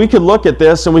 we could look at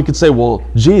this and we could say, "Well,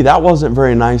 gee, that wasn't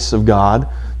very nice of God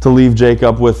to leave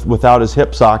Jacob without his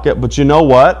hip socket." But you know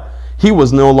what? He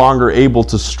was no longer able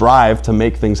to strive to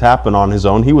make things happen on his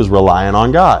own. He was relying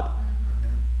on God.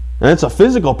 And it's a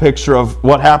physical picture of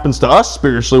what happens to us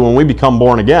spiritually when we become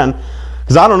born again.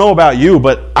 Because I don't know about you,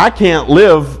 but I can't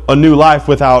live a new life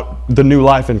without the new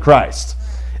life in Christ.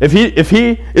 If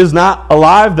he is not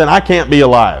alive, then I can't be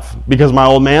alive, because my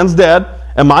old man's dead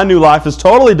and my new life is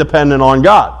totally dependent on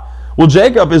God. Well,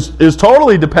 Jacob is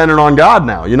totally dependent on God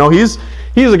now. He's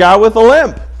a guy with a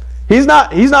limp. He's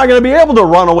not going to be able to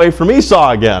run away from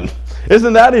Esau again.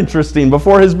 Isn't that interesting?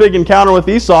 Before his big encounter with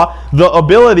Esau,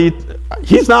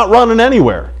 he's not running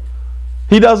anywhere.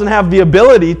 He doesn't have the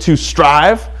ability to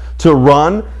strive, to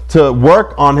run, to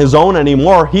work on his own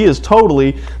anymore. He is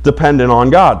totally dependent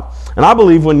on God. And I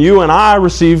believe when you and I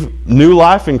receive new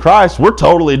life in Christ, we're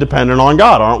totally dependent on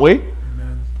God, aren't we?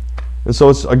 Amen. And so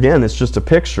it's just a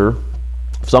picture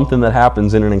of something that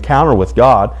happens in an encounter with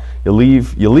God. You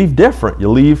leave different. You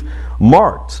leave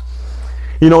marked.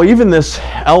 Even this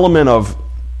element of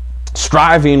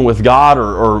striving with God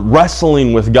or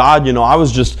wrestling with God, I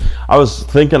was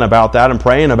thinking about that and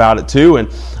praying about it too, and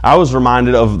I was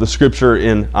reminded of the scripture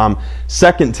in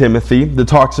 2 Timothy that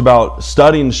talks about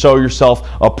studying to show yourself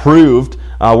approved,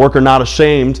 worker not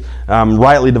ashamed,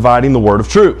 rightly dividing the word of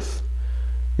truth.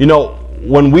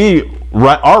 When we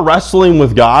are wrestling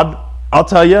with God, I'll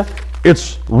tell you,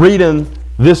 it's reading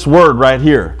this word right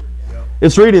here.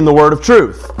 It's reading the word of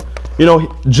truth.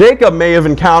 Jacob may have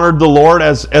encountered the Lord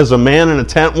as a man in a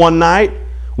tent one night.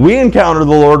 We encounter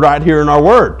the Lord right here in our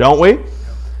word, don't we?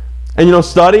 And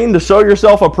studying to show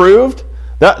yourself approved,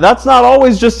 that's not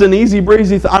always just an easy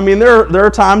breezy thing. I mean, there are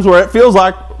times where it feels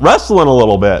like wrestling a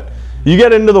little bit. You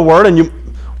get into the word and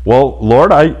well,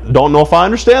 Lord, I don't know if I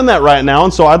understand that right now,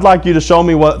 and so I'd like you to show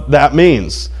me what that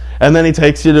means. And then he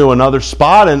takes you to another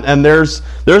spot, and there's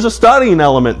a studying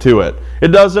element to it.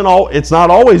 It's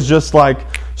not always just like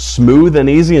smooth and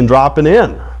easy and dropping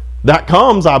in. That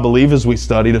comes, I believe, as we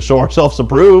study to show ourselves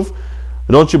approved.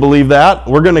 Don't you believe that?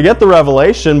 We're going to get the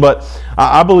revelation, but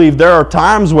I believe there are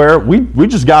times where we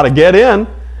just got to get in,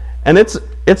 and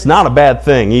it's not a bad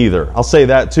thing either. I'll say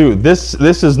that too. This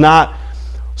is not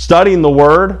studying the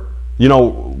Word,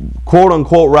 quote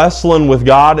unquote wrestling with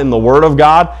God in the Word of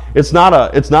God, it's not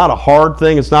a hard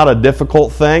thing. It's not a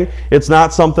difficult thing. It's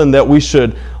not something that we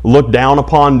should look down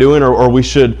upon doing or we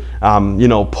should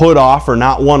put off or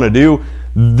not want to do.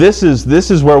 This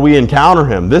is where we encounter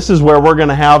Him. This is where we're going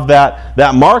to have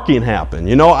that marking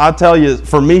happen. I tell you,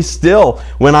 for me still,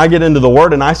 when I get into the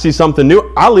Word and I see something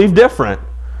new, I leave different.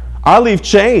 I leave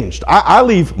changed. I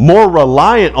leave more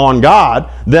reliant on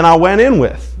God than I went in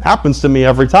with. Happens to me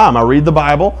every time. I read the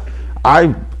Bible,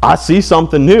 I see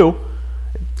something new,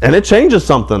 and it changes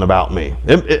something about me.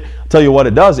 I'll tell you what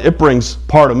it does. It brings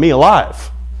part of me alive.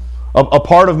 A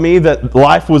part of me that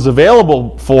life was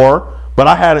available for, but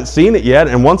I hadn't seen it yet.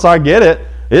 And once I get it,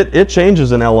 it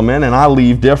changes an element, and I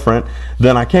leave different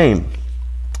than I came.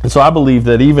 And so I believe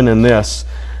that even in this,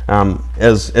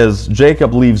 as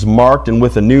Jacob leaves marked and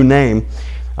with a new name,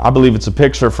 I believe it's a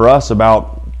picture for us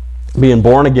about being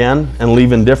born again and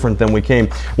leaving different than we came.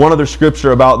 One other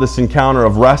scripture about this encounter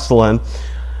of wrestling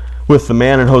with the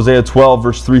man in Hosea 12,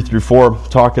 verse 3 through 4,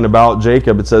 talking about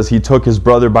Jacob. It says, he took his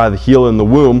brother by the heel in the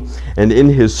womb, and in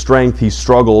his strength he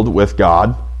struggled with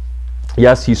God.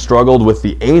 Yes, he struggled with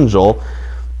the angel,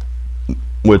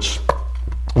 which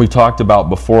we talked about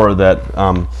before, that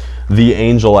the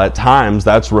angel at times,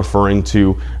 that's referring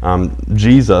to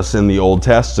Jesus in the Old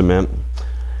Testament,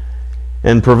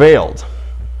 and prevailed.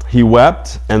 He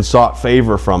wept and sought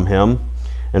favor from him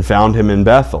and found him in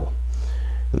Bethel.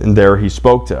 And there he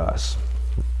spoke to us.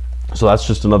 So that's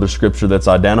just another scripture that's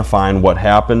identifying what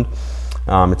happened.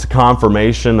 It's a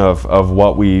confirmation of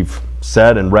what we've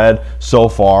said and read so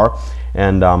far.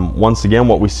 And once again,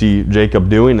 what we see Jacob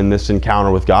doing in this encounter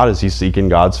with God is he's seeking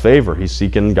God's favor. He's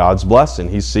seeking God's blessing.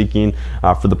 He's seeking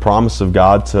for the promise of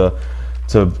God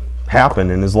to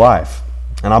happen in his life.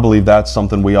 And I believe that's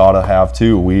something we ought to have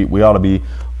too. We ought to be...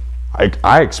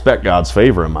 I expect God's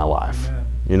favor in my life. Amen.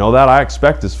 You know that? I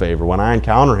expect His favor. When I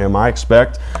encounter Him, I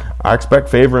expect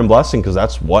favor and blessing because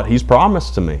that's what He's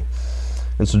promised to me.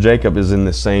 And so Jacob is in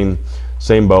the same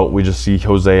boat. We just see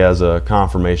Hosea as a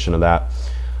confirmation of that.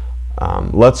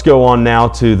 Let's go on now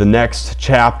to the next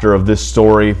chapter of this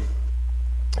story.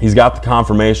 He's got the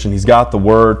confirmation. He's got the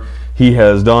word. He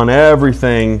has done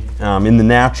everything in the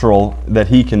natural that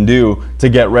he can do to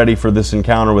get ready for this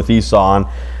encounter with Esau. And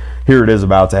here it is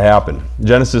about to happen.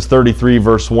 Genesis 33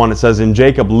 verse 1, it says, and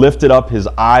Jacob lifted up his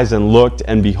eyes and looked,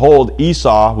 and behold,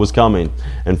 Esau was coming,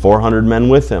 and 400 men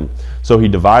with him. So he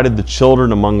divided the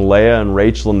children among Leah and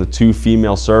Rachel and the 2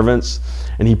 female servants,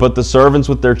 and he put the servants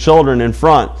with their children in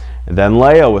front, and then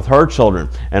Leah with her children,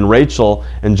 and Rachel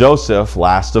and Joseph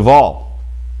last of all.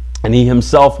 And he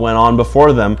himself went on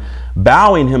before them,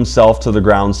 bowing himself to the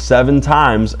ground 7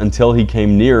 times until he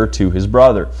came near to his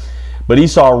brother. But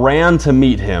Esau ran to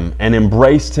meet him and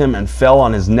embraced him and fell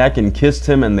on his neck and kissed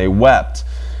him, and they wept.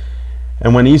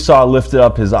 And when Esau lifted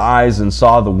up his eyes and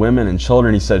saw the women and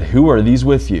children, he said, who are these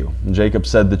with you? And Jacob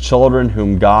said, the children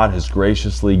whom God has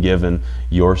graciously given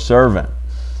your servant.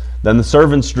 Then the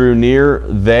servants drew near,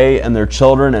 they and their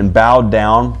children, and bowed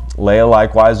down. Leah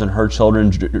likewise and her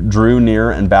children drew near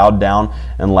and bowed down.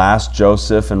 And last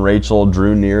Joseph and Rachel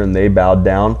drew near, and they bowed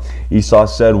down. Esau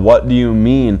said, what do you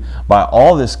mean by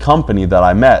all this company that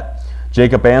I met?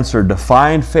 Jacob answered, to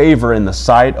find favor in the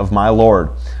sight of my Lord.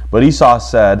 But Esau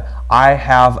said, I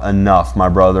have enough, my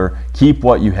brother. Keep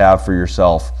what you have for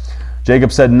yourself.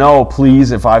 Jacob said, no,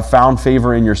 please, if I've found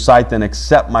favor in your sight, then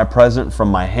accept my present from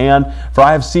my hand. For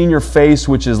I have seen your face,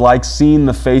 which is like seeing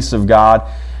the face of God,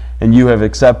 and you have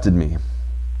accepted me.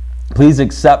 Please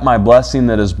accept my blessing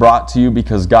that is brought to you,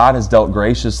 because God has dealt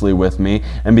graciously with me,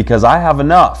 and because I have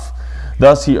enough.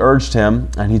 Thus he urged him,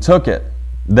 and he took it.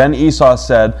 Then Esau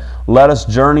said, let us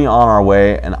journey on our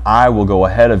way, and I will go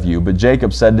ahead of you. But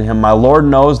Jacob said to him, my Lord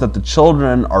knows that the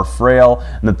children are frail,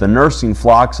 and that the nursing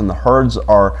flocks and the herds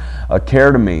are a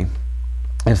care to me.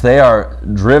 If they are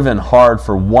driven hard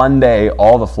for one day,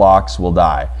 all the flocks will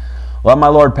die. Let my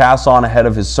Lord pass on ahead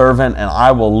of his servant, and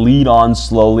I will lead on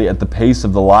slowly at the pace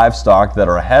of the livestock that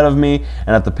are ahead of me,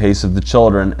 and at the pace of the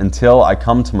children, until I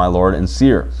come to my Lord in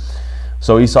Seir.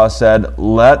 So Esau said,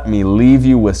 let me leave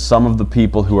you with some of the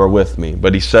people who are with me.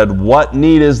 But he said, what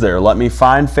need is there? Let me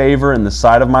find favor in the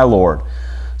sight of my Lord.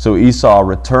 So Esau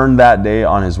returned that day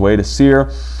on his way to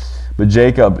Seir. But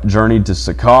Jacob journeyed to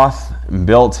Succoth, and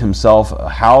built himself a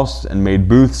house, and made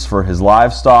booths for his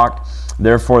livestock.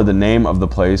 Therefore the name of the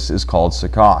place is called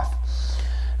Succoth.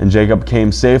 And Jacob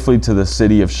came safely to the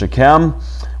city of Shechem,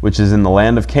 which is in the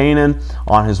land of Canaan,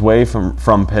 on his way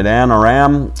from Padan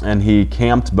Aram, and he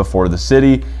camped before the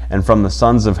city. And from the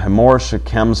sons of Hamor,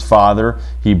 Shechem's father,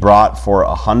 he bought for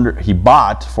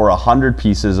 100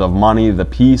 pieces of money the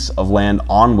piece of land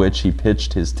on which he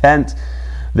pitched his tent.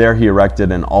 There he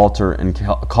erected an altar and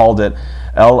called it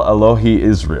El Elohi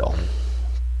Israel.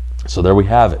 So there we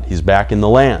have it. He's back in the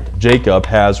land. Jacob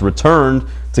has returned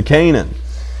to Canaan.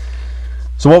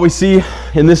 So what we see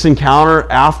in this encounter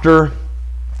after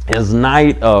his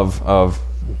night of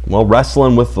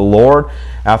wrestling with the Lord,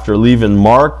 after leaving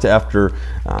marked, after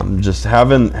just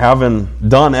having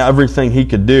done everything he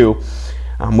could do,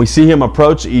 we see him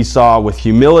approach Esau with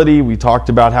humility. We talked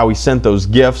about how he sent those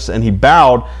gifts, and he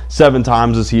bowed 7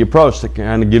 times as he approached. It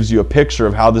kind of gives you a picture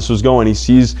of how this was going. He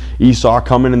sees Esau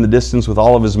coming in the distance with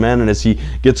all of his men, and as he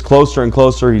gets closer and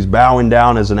closer, he's bowing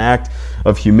down as an act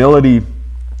of humility,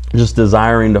 just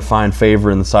desiring to find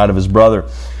favor in the sight of his brother.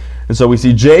 And so we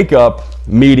see Jacob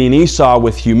meeting Esau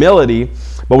with humility,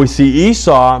 but we see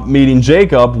Esau meeting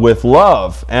Jacob with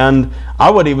love, and I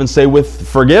would even say with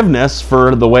forgiveness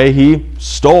for the way he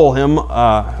stole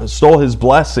his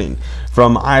blessing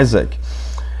from Isaac.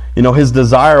 You know, his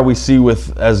desire we see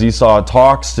as Esau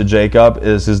talks to Jacob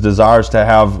is his desires to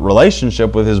have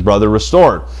relationship with his brother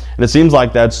restored. And it seems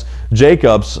like that's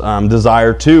Jacob's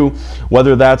desire too,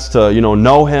 whether that's to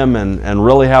know him and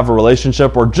really have a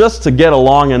relationship, or just to get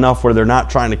along enough where they're not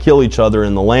trying to kill each other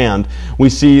in the land. We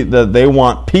see that they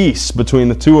want peace between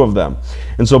the two of them.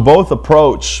 And so both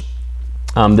approach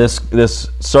this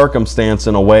circumstance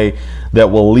in a way that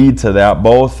will lead to that.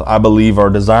 Both, I believe, are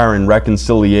desiring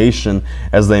reconciliation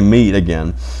as they meet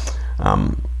again.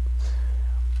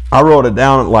 I wrote it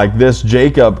down like this: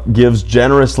 Jacob gives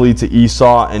generously to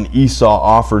Esau, and Esau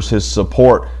offers his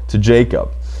support to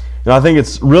Jacob. And I think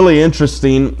it's really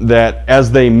interesting that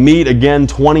as they meet again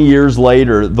 20 years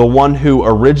later, the one who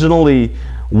originally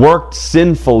worked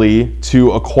sinfully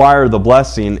to acquire the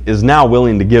blessing is now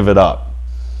willing to give it up.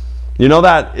 You know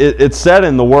that it's said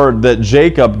in the Word that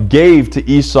Jacob gave to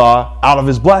Esau out of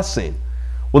his blessing.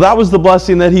 Well, that was the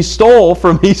blessing that he stole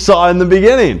from Esau in the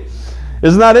beginning.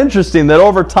 Isn't that interesting that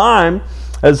over time,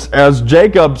 as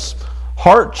Jacob's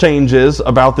heart changes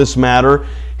about this matter,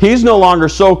 he's no longer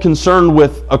so concerned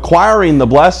with acquiring the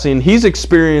blessing. He's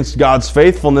experienced God's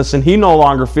faithfulness, and he no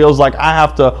longer feels like I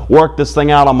have to work this thing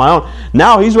out on my own.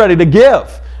 Now he's ready to give.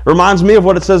 It reminds me of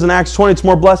what it says in Acts 20, it's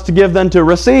more blessed to give than to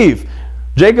receive.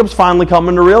 Jacob's finally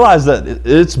coming to realize that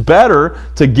it's better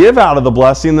to give out of the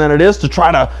blessing than it is to try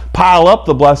to pile up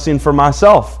the blessing for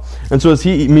myself. And so as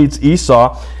he meets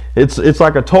Esau, it's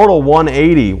like a total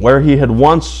 180, where he had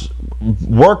once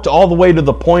worked all the way to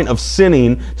the point of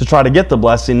sinning to try to get the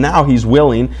blessing. Now he's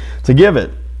willing to give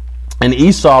it. And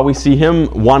Esau, we see him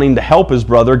wanting to help his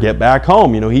brother get back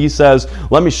home. He says,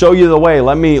 let me show you the way.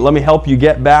 Let me help you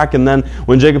get back. And then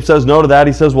when Jacob says no to that,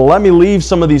 he says, well, let me leave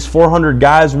some of these 400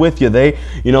 guys with you. They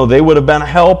would have been a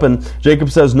help. And Jacob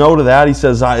says no to that. He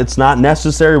says, it's not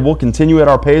necessary. We'll continue at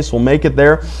our pace. We'll make it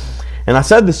there. And I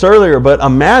said this earlier, but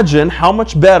imagine how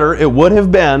much better it would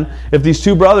have been if these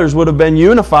two brothers would have been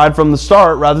unified from the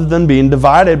start rather than being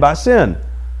divided by sin.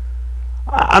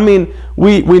 I mean,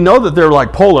 we know that they're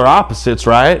like polar opposites,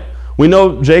 right? We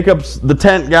know Jacob's the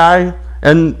tent guy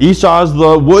and Esau's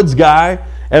the woods guy,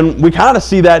 and we kind of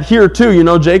see that here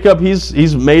too. Jacob,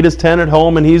 he's made his tent at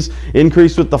home and he's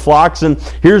increased with the flocks, and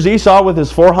here's Esau with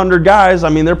his 400 guys. I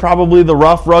mean, they're probably the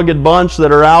rough, rugged bunch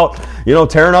that are out,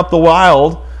 tearing up the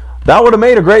wild. That would have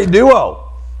made a great duo.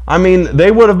 I mean,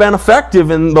 they would have been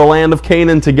effective in the land of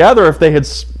Canaan together if they had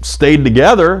stayed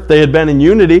together, if they had been in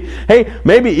unity. Hey,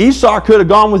 maybe Esau could have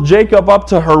gone with Jacob up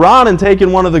to Haran and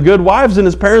taken one of the good wives, and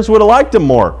his parents would have liked him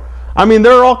more. I mean,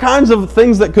 there are all kinds of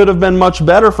things that could have been much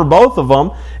better for both of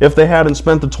them if they hadn't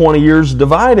spent the 20 years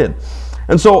divided.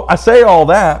 And so I say all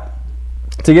that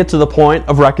to get to the point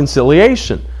of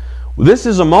reconciliation. This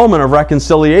is a moment of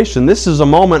reconciliation. This is a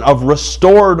moment of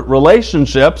restored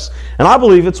relationships. And I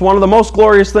believe it's one of the most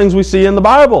glorious things we see in the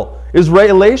Bible, is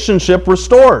relationship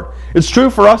restored. It's true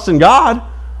for us and God.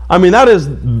 I mean, that is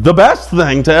the best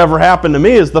thing to ever happen to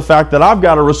me, is the fact that I've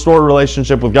got a restored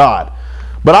relationship with God.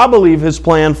 But I believe His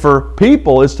plan for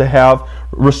people is to have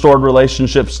restored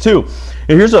relationships too.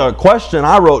 And here's a question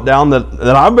I wrote down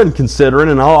that I've been considering,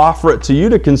 and I'll offer it to you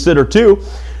to consider too.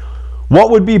 What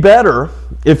would be better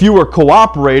if you were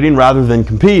cooperating rather than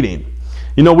competing?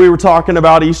 We were talking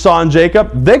about Esau and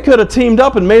Jacob. They could have teamed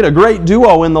up and made a great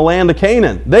duo in the land of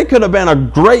Canaan. They could have been a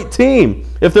great team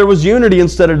if there was unity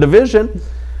instead of division.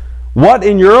 What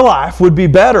in your life would be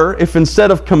better if instead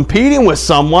of competing with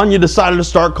someone, you decided to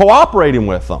start cooperating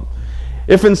with them?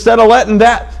 If instead of letting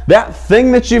that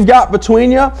thing that you've got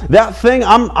between you, that thing,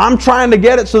 I'm trying to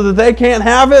get it so that they can't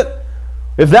have it,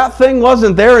 if that thing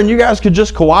wasn't there and you guys could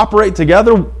just cooperate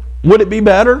together, would it be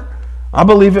better? I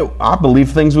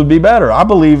believe things would be better. I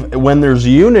believe when there's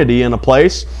unity in a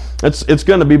place, it's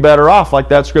going to be better off. Like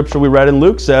that scripture we read in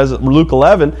Luke says, Luke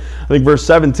 11, I think verse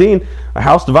 17, a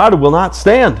house divided will not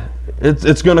stand.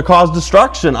 It's going to cause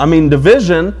destruction. I mean,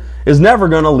 division is never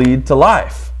going to lead to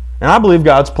life. And I believe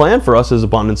God's plan for us is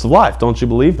abundance of life. Don't you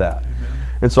believe that?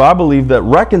 Amen. And so I believe that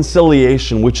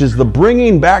reconciliation, which is the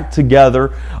bringing back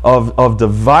together of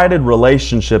divided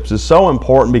relationships, is so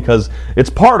important because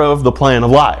it's part of the plan of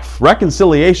life.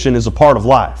 Reconciliation is a part of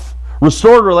life.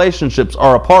 Restored relationships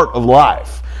are a part of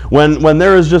life. When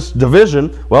there is just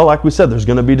division, well, like we said, there's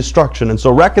going to be destruction. And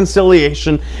so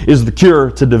reconciliation is the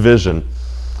cure to division,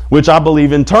 which I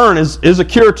believe in turn is a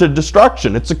cure to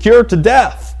destruction. It's a cure to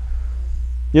death.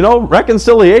 You know,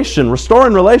 reconciliation,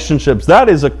 restoring relationships, that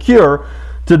is a cure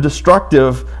to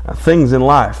destructive things in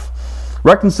life.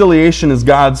 Reconciliation is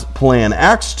God's plan.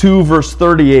 Acts 2 verse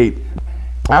 38.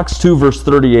 Acts 2 verse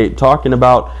 38, talking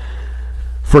about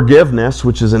forgiveness,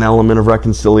 which is an element of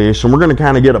reconciliation. We're going to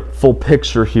kind of get a full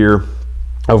picture here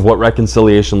of what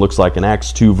reconciliation looks like in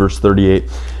Acts 2 verse 38.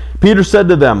 Peter said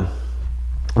to them,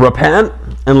 "Repent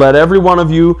and let every one of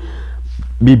you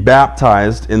be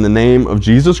baptized in the name of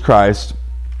Jesus Christ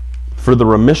for the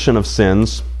remission of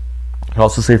sins." I can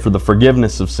also say for the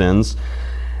forgiveness of sins,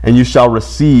 "and you shall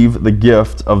receive the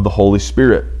gift of the Holy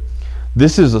Spirit."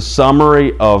 This is a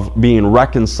summary of being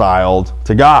reconciled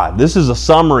to God. This is a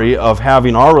summary of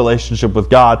having our relationship with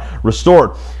God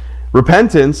restored.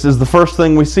 Repentance is the first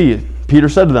thing we see. Peter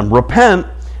said to them, "Repent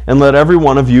and let every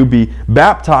one of you be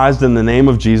baptized in the name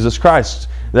of Jesus Christ."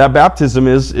 That baptism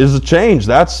is a change.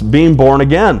 That's being born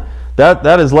again.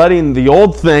 That is letting the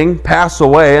old thing pass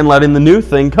away and letting the new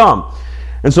thing come.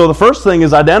 And so the first thing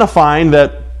is identifying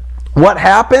that what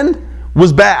happened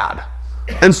was bad.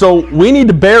 And so we need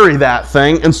to bury that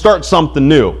thing and start something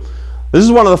new. This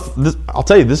is I'll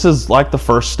tell you, this is like the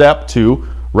first step to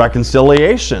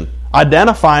reconciliation.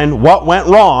 Identifying what went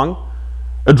wrong,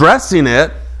 addressing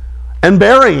it, and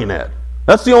burying it.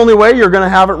 That's the only way you're going to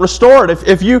have it restored.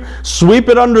 If you sweep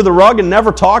it under the rug and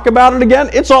never talk about it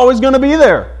again, it's always going to be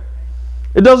there.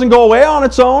 It doesn't go away on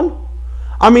its own.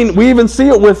 I mean, we even see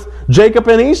it with Jacob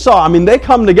and Esau. I mean, they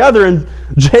come together and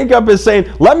Jacob is saying,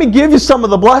 "Let me give you some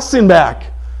of the blessing back.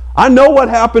 I know what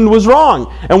happened was wrong."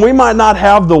 And we might not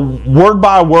have the word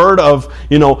by word of,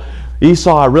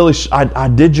 "Esau, I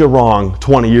did you wrong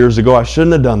 20 years ago. I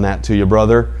shouldn't have done that to you,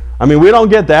 brother." I mean, we don't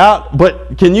get that.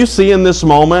 But can you see in this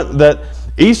moment that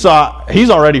Esau, he's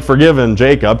already forgiven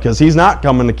Jacob because he's not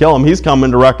coming to kill him. He's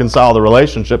coming to reconcile the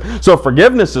relationship. So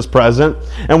forgiveness is present.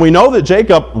 And we know that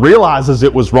Jacob realizes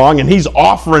it was wrong and he's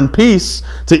offering peace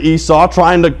to Esau,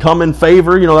 trying to come in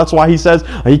favor. That's why he says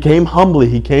he came humbly.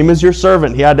 He came as your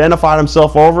servant. He identified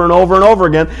himself over and over and over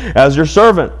again as your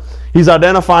servant. He's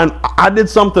identifying, I did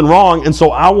something wrong, and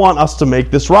so I want us to make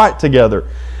this right together.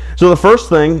 So the first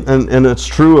thing, and it's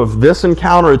true of this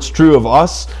encounter, it's true of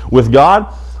us with God,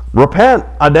 repent,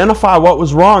 identify what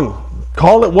was wrong.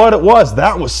 Call it what it was.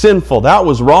 That was sinful. That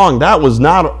was wrong. That was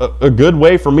not a good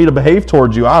way for me to behave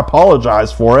towards you. I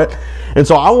apologize for it. And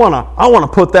so I want to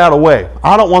put that away.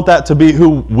 I don't want that to be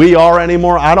who we are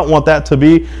anymore. I don't want that to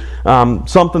be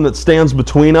something that stands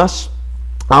between us.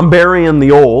 I'm burying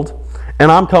the old,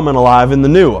 and I'm coming alive in the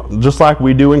new, just like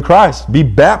we do in Christ. Be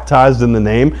baptized in the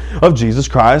name of Jesus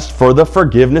Christ for the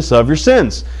forgiveness of your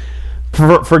sins.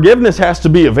 Forgiveness has to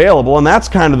be available, and that's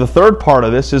kind of the third part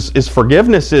of this, is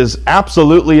forgiveness is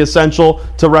absolutely essential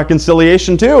to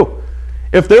reconciliation too.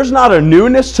 If there's not a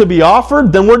newness to be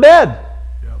offered, then we're dead.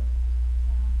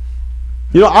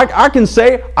 Yep. I can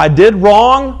say, I did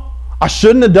wrong, I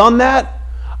shouldn't have done that,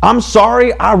 I'm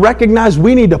sorry, I recognize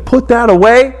we need to put that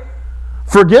away.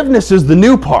 Forgiveness is the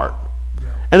new part.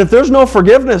 And if there's no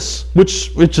forgiveness,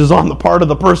 which is on the part of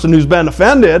the person who's been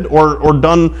offended or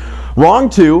done wrong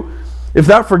to, if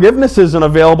that forgiveness isn't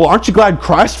available, aren't you glad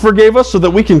Christ forgave us so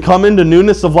that we can come into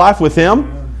newness of life with Him?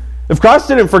 Yeah. If Christ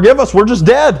didn't forgive us, we're just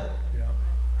dead. Yeah.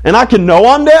 And I can know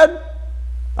I'm dead.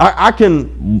 I'd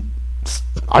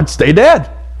stay dead.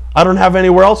 I don't have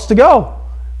anywhere else to go.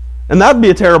 And that'd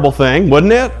be a terrible thing,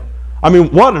 wouldn't it? I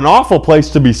mean, what an awful place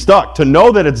to be stuck, to know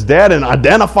that it's dead and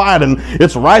identify it and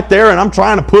it's right there and I'm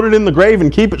trying to put it in the grave and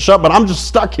keep it shut, but I'm just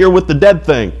stuck here with the dead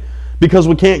thing because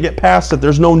we can't get past it.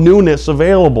 There's no newness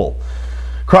available.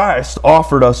 Christ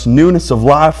offered us newness of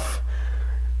life.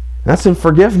 That's in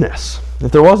forgiveness.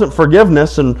 If there wasn't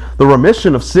forgiveness and the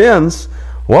remission of sins,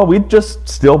 well, we'd just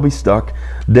still be stuck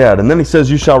dead. And then he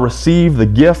says, you shall receive the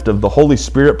gift of the Holy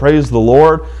Spirit. Praise the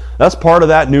Lord. That's part of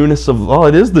that newness of, well,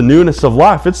 it is the newness of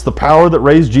life. It's the power that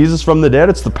raised Jesus from the dead.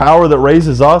 It's the power that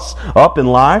raises us up in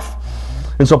life.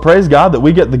 And so praise God that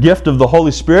we get the gift of the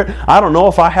Holy Spirit. I don't know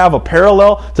if I have a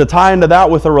parallel to tie into that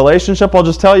with a relationship. I'll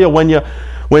just tell you, when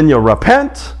you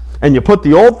repent and you put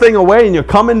the old thing away and you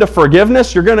come into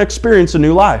forgiveness, you're going to experience a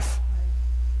new life.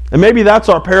 And maybe that's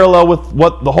our parallel with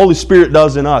what the Holy Spirit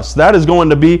does in us. That is going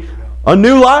to be a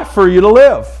new life for you to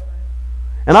live.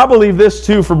 And I believe this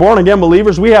too, for born-again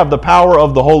believers, we have the power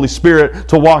of the Holy Spirit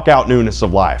to walk out newness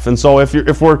of life. And so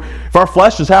if our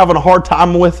flesh is having a hard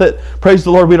time with it, praise the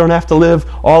Lord, we don't have to live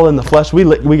all in the flesh. We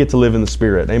get to live in the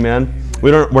Spirit. Amen?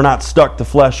 We're not stuck to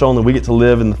flesh only. We get to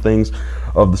live in the things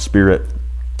of the Spirit.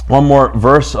 One more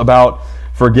verse about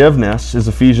forgiveness is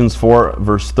Ephesians 4,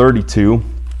 verse 32.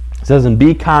 It says, and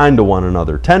be kind to one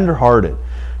another, tender-hearted,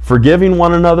 forgiving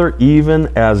one another,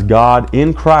 even as God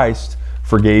in Christ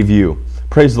forgave you.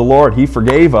 Praise the Lord, He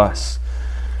forgave us.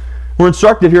 We're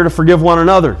instructed here to forgive one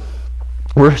another.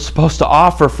 We're supposed to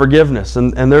offer forgiveness.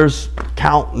 And there's,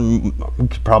 you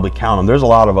could probably count them. There's a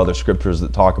lot of other scriptures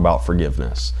that talk about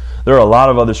forgiveness. There are a lot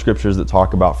of other scriptures that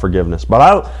talk about forgiveness.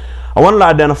 But I wanted to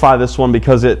identify this one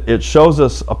because it shows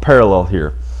us a parallel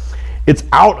here. It's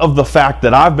out of the fact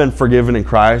that I've been forgiven in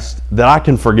Christ that I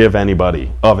can forgive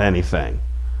anybody of anything.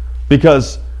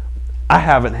 Because I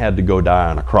haven't had to go die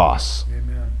on a cross.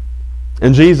 Amen.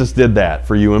 And Jesus did that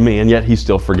for you and me, and yet He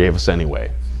still forgave us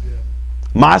anyway. Yeah.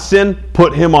 My sin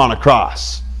put Him on a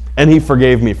cross, and He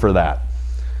forgave me for that.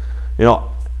 You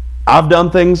know, I've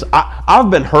done things, I've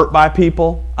been hurt by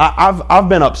people, I've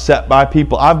been upset by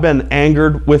people, I've been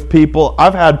angered with people,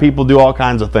 I've had people do all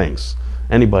kinds of things.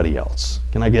 Anybody else?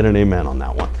 Can I get an amen on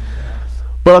that one?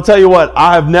 But I'll tell you what,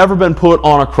 I have never been put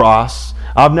on a cross.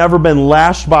 I've never been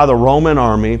lashed by the Roman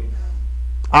army.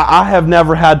 I have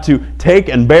never had to take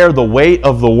and bear the weight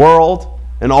of the world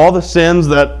and all the sins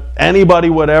that anybody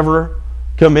would ever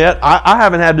commit. I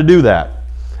haven't had to do that.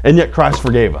 And yet Christ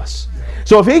forgave us.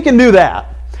 So if He can do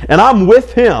that, and I'm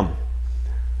with Him,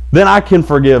 then I can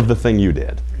forgive the thing you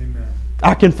did. Amen.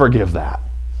 I can forgive that.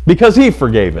 Because He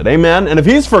forgave it. Amen? And if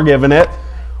He's forgiven it,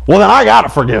 well then I got to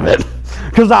forgive it.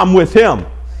 Because I'm with Him.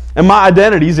 And my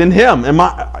identity's in Him. And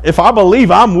if I believe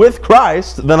I'm with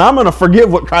Christ, then I'm going to forgive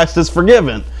what Christ has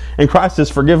forgiven. And Christ has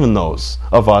forgiven those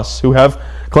of us who have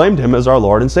claimed Him as our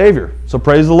Lord and Savior. So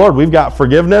praise the Lord. We've got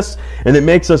forgiveness, and it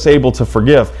makes us able to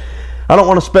forgive. I don't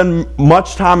want to spend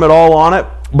much time at all on it,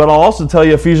 but I'll also tell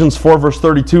you Ephesians 4 verse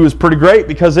 32 is pretty great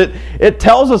because it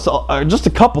tells us just a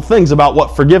couple things about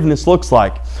what forgiveness looks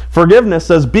like. Forgiveness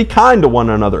says, be kind to one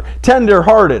another,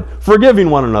 tender-hearted, forgiving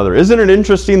one another. Isn't it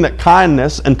interesting that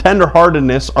kindness and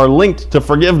tender-heartedness are linked to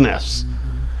forgiveness?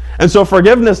 And so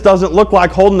forgiveness doesn't look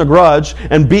like holding a grudge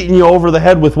and beating you over the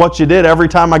head with what you did every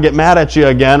time I get mad at you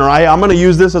again, or I'm going to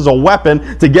use this as a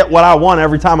weapon to get what I want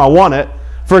every time I want it.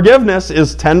 Forgiveness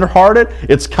is tender-hearted,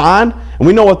 it's kind, and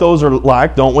we know what those are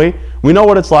like, don't we? We know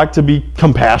what it's like to be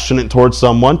compassionate towards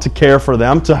someone, to care for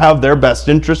them, to have their best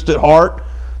interest at heart,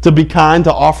 to be kind,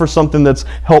 to offer something that's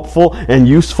helpful and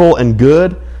useful and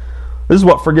good. This is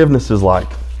what forgiveness is like.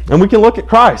 And we can look at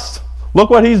Christ. Look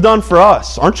what He's done for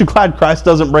us. Aren't you glad Christ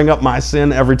doesn't bring up my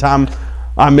sin every time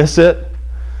I miss it?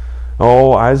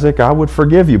 Oh, Isaac, I would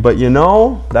forgive you. But you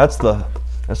know, that's the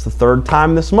third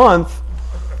time this month.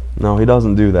 No, He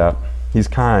doesn't do that. He's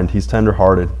kind. He's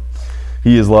tender-hearted.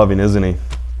 He is loving, isn't He?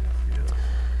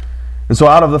 And so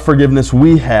out of the forgiveness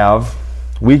we have,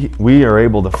 we are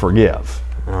able to forgive.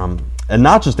 And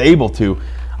not just able to.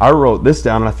 I wrote this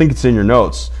down, and I think it's in your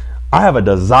notes. I have a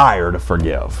desire to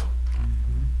forgive.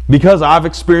 Because I've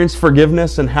experienced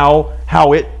forgiveness and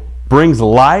how it brings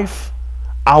life,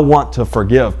 I want to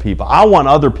forgive people. I want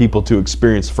other people to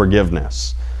experience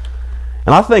forgiveness.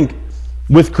 And I think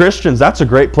with Christians, that's a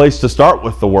great place to start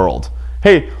with the world.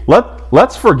 Hey,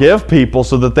 let's forgive people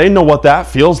so that they know what that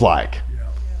feels like.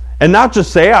 And not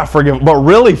just say I forgive them, but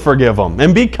really forgive them.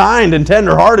 And be kind and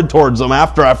tender-hearted towards them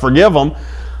after I forgive them.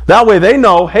 That way they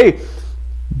know, hey,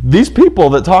 these people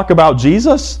that talk about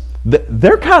Jesus,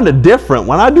 they're kind of different.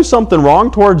 When I do something wrong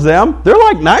towards them, they're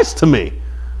like nice to me.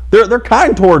 They're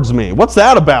kind towards me. What's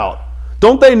that about?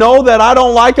 Don't they know that I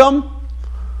don't like them?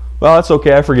 Well, that's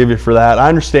okay. I forgive you for that. I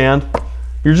understand.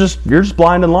 You're just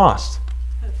blind and lost.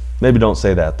 Maybe don't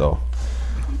say that though.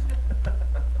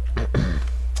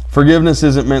 Forgiveness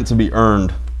isn't meant to be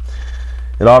earned.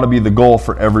 It ought to be the goal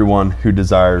for everyone who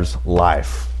desires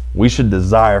life. We should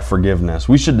desire forgiveness.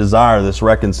 We should desire this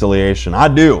reconciliation. I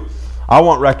do. I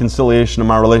want reconciliation in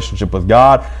my relationship with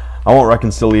God. I want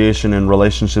reconciliation in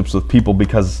relationships with people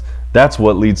because That's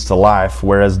what leads to life,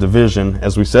 whereas division,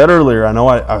 as we said earlier, I know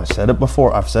I said it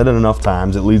before, I've said it enough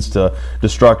times, it leads to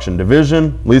destruction.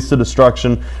 Division leads to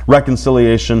destruction.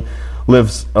 Reconciliation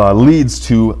leads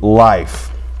to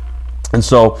life. And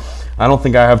so I don't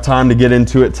think I have time to get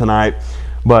into it tonight,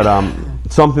 but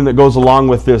something that goes along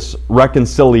with this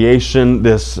reconciliation,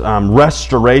 this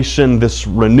restoration, this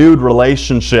renewed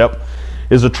relationship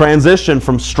is a transition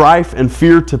from strife and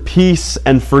fear to peace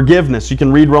and forgiveness. You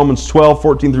can read Romans 12,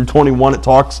 14 through 21. It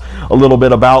talks a little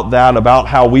bit about that, about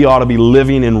how we ought to be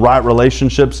living in right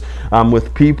relationships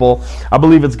with people. I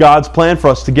believe it's God's plan for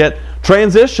us to get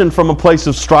transitioned from a place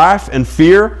of strife and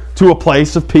fear to a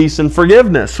place of peace and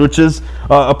forgiveness, which is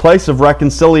a place of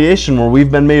reconciliation where we've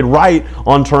been made right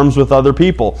on terms with other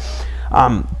people.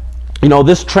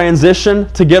 This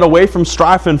transition to get away from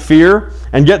strife and fear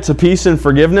and get to peace and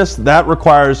forgiveness, that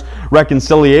requires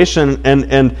reconciliation.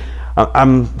 And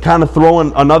I'm kind of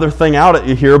throwing another thing out at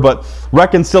you here, but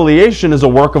reconciliation is a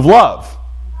work of love.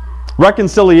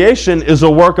 Reconciliation is a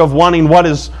work of wanting what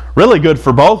is really good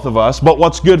for both of us, but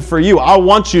what's good for you. I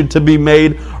want you to be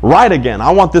made right again.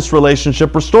 I want this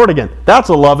relationship restored again. That's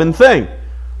a loving thing.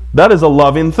 That is a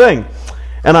loving thing.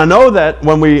 And I know that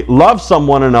when we love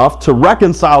someone enough to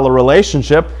reconcile a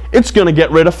relationship, it's going to get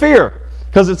rid of fear.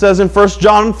 Because it says in 1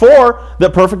 John 4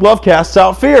 that perfect love casts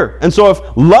out fear. And so if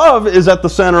love is at the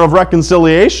center of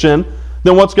reconciliation,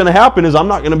 then what's going to happen is I'm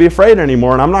not going to be afraid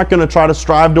anymore, and I'm not going to try to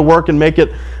strive to work and make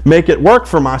it work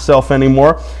for myself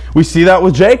anymore. We see that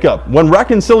with Jacob. When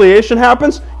reconciliation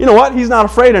happens, you know what? He's not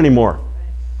afraid anymore.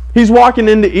 He's walking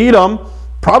into Edom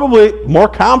probably more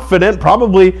confident,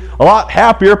 probably a lot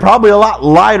happier, probably a lot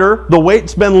lighter. The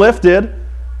weight's been lifted.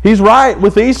 He's right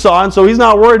with Esau, and so he's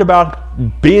not worried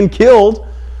about being killed.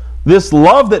 This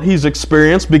love that he's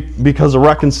experienced because of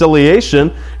reconciliation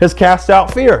has cast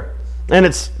out fear. And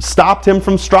it's stopped him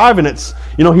from striving.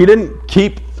 He didn't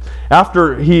keep,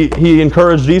 after he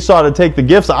encouraged Esau to take the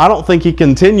gifts, I don't think he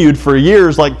continued for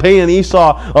years like paying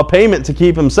Esau a payment to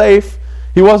keep him safe.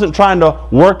 He wasn't trying to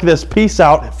work this peace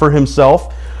out for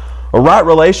himself. A right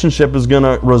relationship is going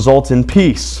to result in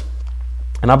peace.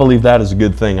 And I believe that is a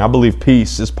good thing. I believe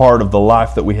peace is part of the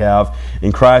life that we have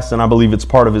in Christ, and I believe it's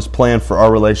part of His plan for our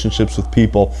relationships with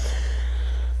people.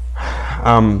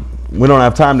 We don't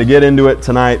have time to get into it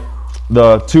tonight.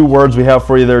 The two words we have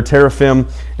for you there, teraphim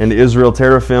and Israel.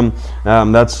 Teraphim,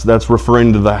 that's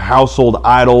referring to the household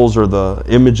idols or the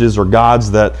images or gods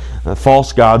that,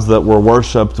 false gods that were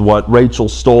worshipped, what Rachel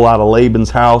stole out of Laban's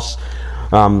house.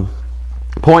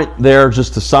 Point there,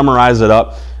 just to summarize it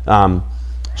up,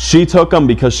 she took them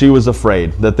because she was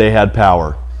afraid that they had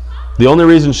power. The only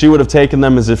reason she would have taken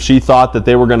them is if she thought that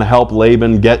they were going to help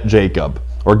Laban get Jacob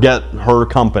or get her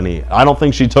company. I don't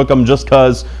think she took them just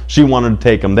because she wanted to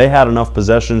take them. They had enough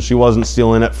possessions. She wasn't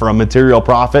stealing it for a material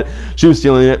profit. She was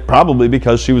stealing it probably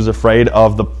because she was afraid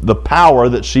of the power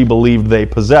that she believed they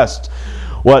possessed.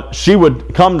 What she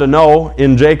would come to know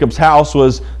in Jacob's house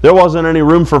was there wasn't any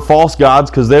room for false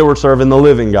gods because they were serving the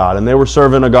living God. And they were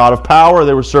serving a God of power.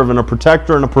 They were serving a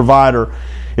protector and a provider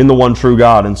in the one true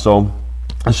God. And so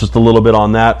that's just a little bit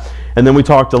on that. And then we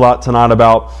talked a lot tonight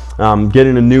about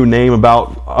getting a new name,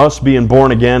 about us being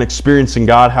born again, experiencing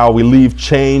God, how we leave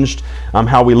changed,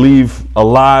 how we leave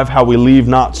alive, how we leave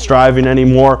not striving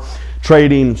anymore,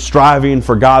 trading, striving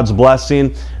for God's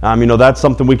blessing. That's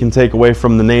something we can take away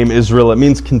from the name Israel. It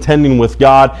means contending with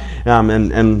God,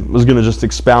 and was going to just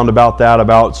expound about that,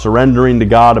 about surrendering to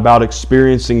God, about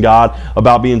experiencing God,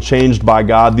 about being changed by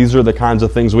God. These are the kinds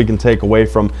of things we can take away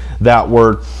from that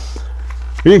word.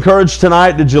 Are you encouraged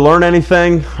tonight? Did you learn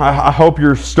anything? I hope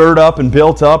you're stirred up and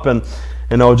built up, and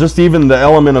just even the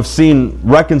element of seeing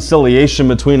reconciliation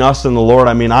between us and the Lord.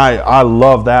 I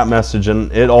love that message,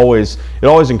 and it always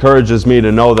encourages me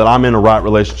to know that I'm in a right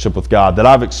relationship with God, that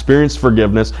I've experienced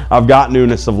forgiveness, I've got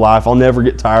newness of life. I'll never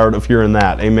get tired of hearing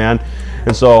that. Amen.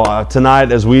 And so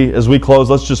tonight, as we close,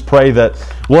 let's just pray that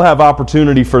we'll have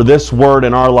opportunity for this word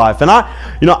in our life. And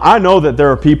I know that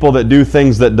there are people that do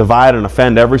things that divide and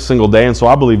offend every single day, and so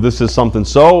I believe this is something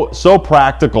so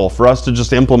practical for us to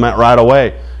just implement right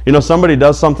away. Somebody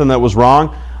does something that was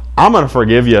wrong, I'm going to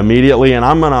forgive you immediately, and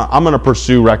I'm going to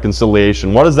pursue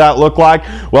reconciliation. What does that look like?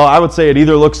 Well, I would say it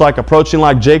either looks like approaching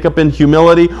like Jacob in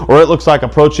humility, or it looks like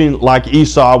approaching like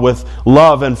Esau with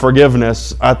love and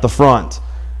forgiveness at the front.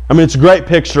 It's a great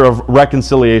picture of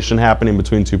reconciliation happening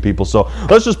between two people. So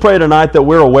let's just pray tonight that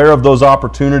we're aware of those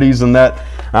opportunities, and that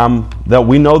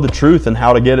we know the truth and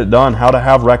how to get it done, how to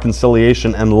have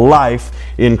reconciliation and life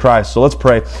in Christ. So let's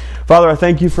pray. Father, I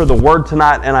thank you for the word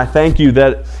tonight, and I thank you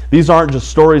that these aren't just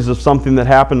stories of something that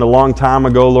happened a long time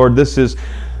ago, Lord. This is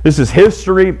This is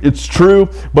history. It's true,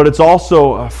 but it's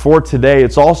also for today.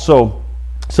 It's also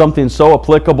something so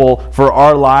applicable for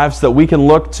our lives that we can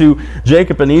look to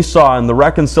Jacob and Esau and the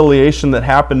reconciliation that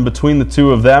happened between the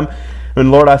two of them. And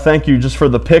Lord, I thank you just for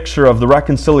the picture of the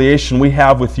reconciliation we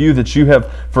have with you, that you have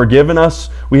forgiven us.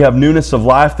 We have newness of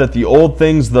life, that the old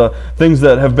things, the things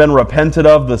that have been repented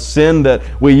of, the sin that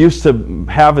we used to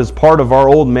have as part of our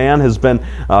old man has been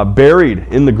buried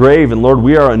in the grave. And Lord,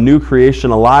 we are a new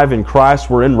creation, alive in Christ.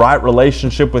 We're in right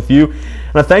relationship with you.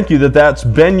 And I thank you that that's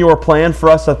been your plan for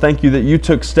us. I thank you that you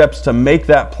took steps to make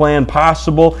that plan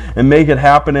possible and make it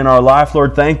happen in our life.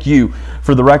 Lord, thank you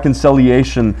for the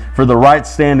reconciliation, for the right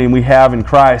standing we have in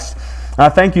Christ. And I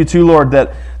thank you too, Lord,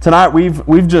 that tonight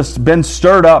we've just been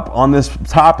stirred up on this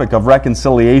topic of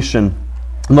reconciliation.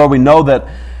 And Lord, we know that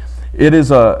it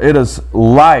is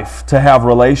life to have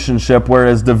relationship,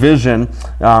 whereas division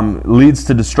leads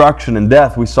to destruction and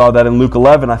death. We saw that in Luke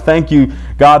 11. I thank you,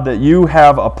 God, that you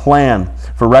have a plan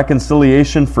for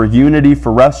reconciliation, for unity,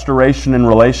 for restoration in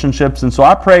relationships. And so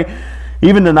I pray,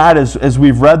 even tonight, as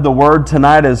we've read the Word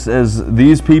tonight, as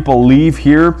these people leave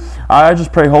here, I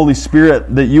just pray, Holy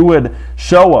Spirit, that you would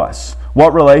show us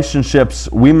what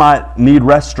relationships we might need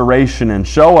restoration in.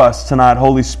 Show us tonight,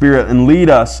 Holy Spirit, and lead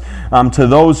us to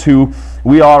those who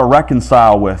we ought to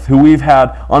reconcile with, who we've had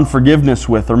unforgiveness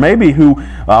with, or maybe who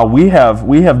we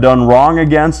have done wrong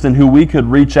against, and who we could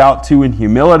reach out to in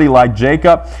humility like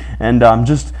Jacob, and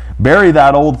just bury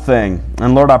that old thing.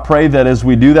 And Lord, I pray that as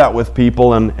we do that with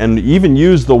people, and even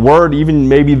use the Word, even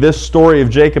maybe this story of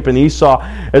Jacob and Esau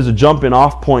as a jumping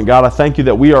off point, God, I thank you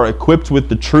that we are equipped with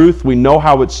the truth. We know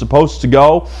how it's supposed to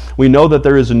go. We know that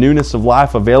there is a newness of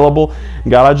life available.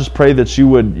 And God, I just pray that you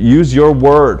would use your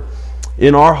Word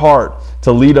in our heart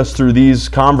to lead us through these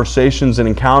conversations and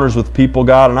encounters with people,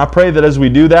 God. And I pray that as we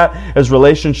do that, as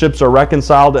relationships are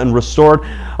reconciled and restored,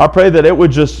 I pray that it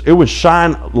would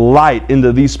shine light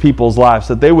into these people's lives,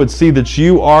 that they would see that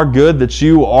you are good, that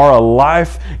you are a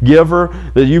life giver,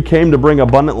 that you came to bring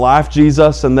abundant life,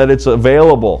 Jesus, and that it's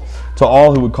available to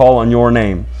all who would call on your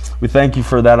name. We thank you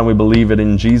for that, and we believe it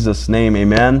in Jesus' name.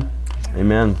 Amen.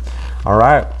 Amen. All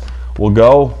right. We'll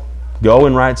go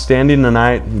in right standing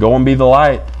tonight. Go and be the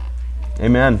light.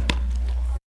 Amen.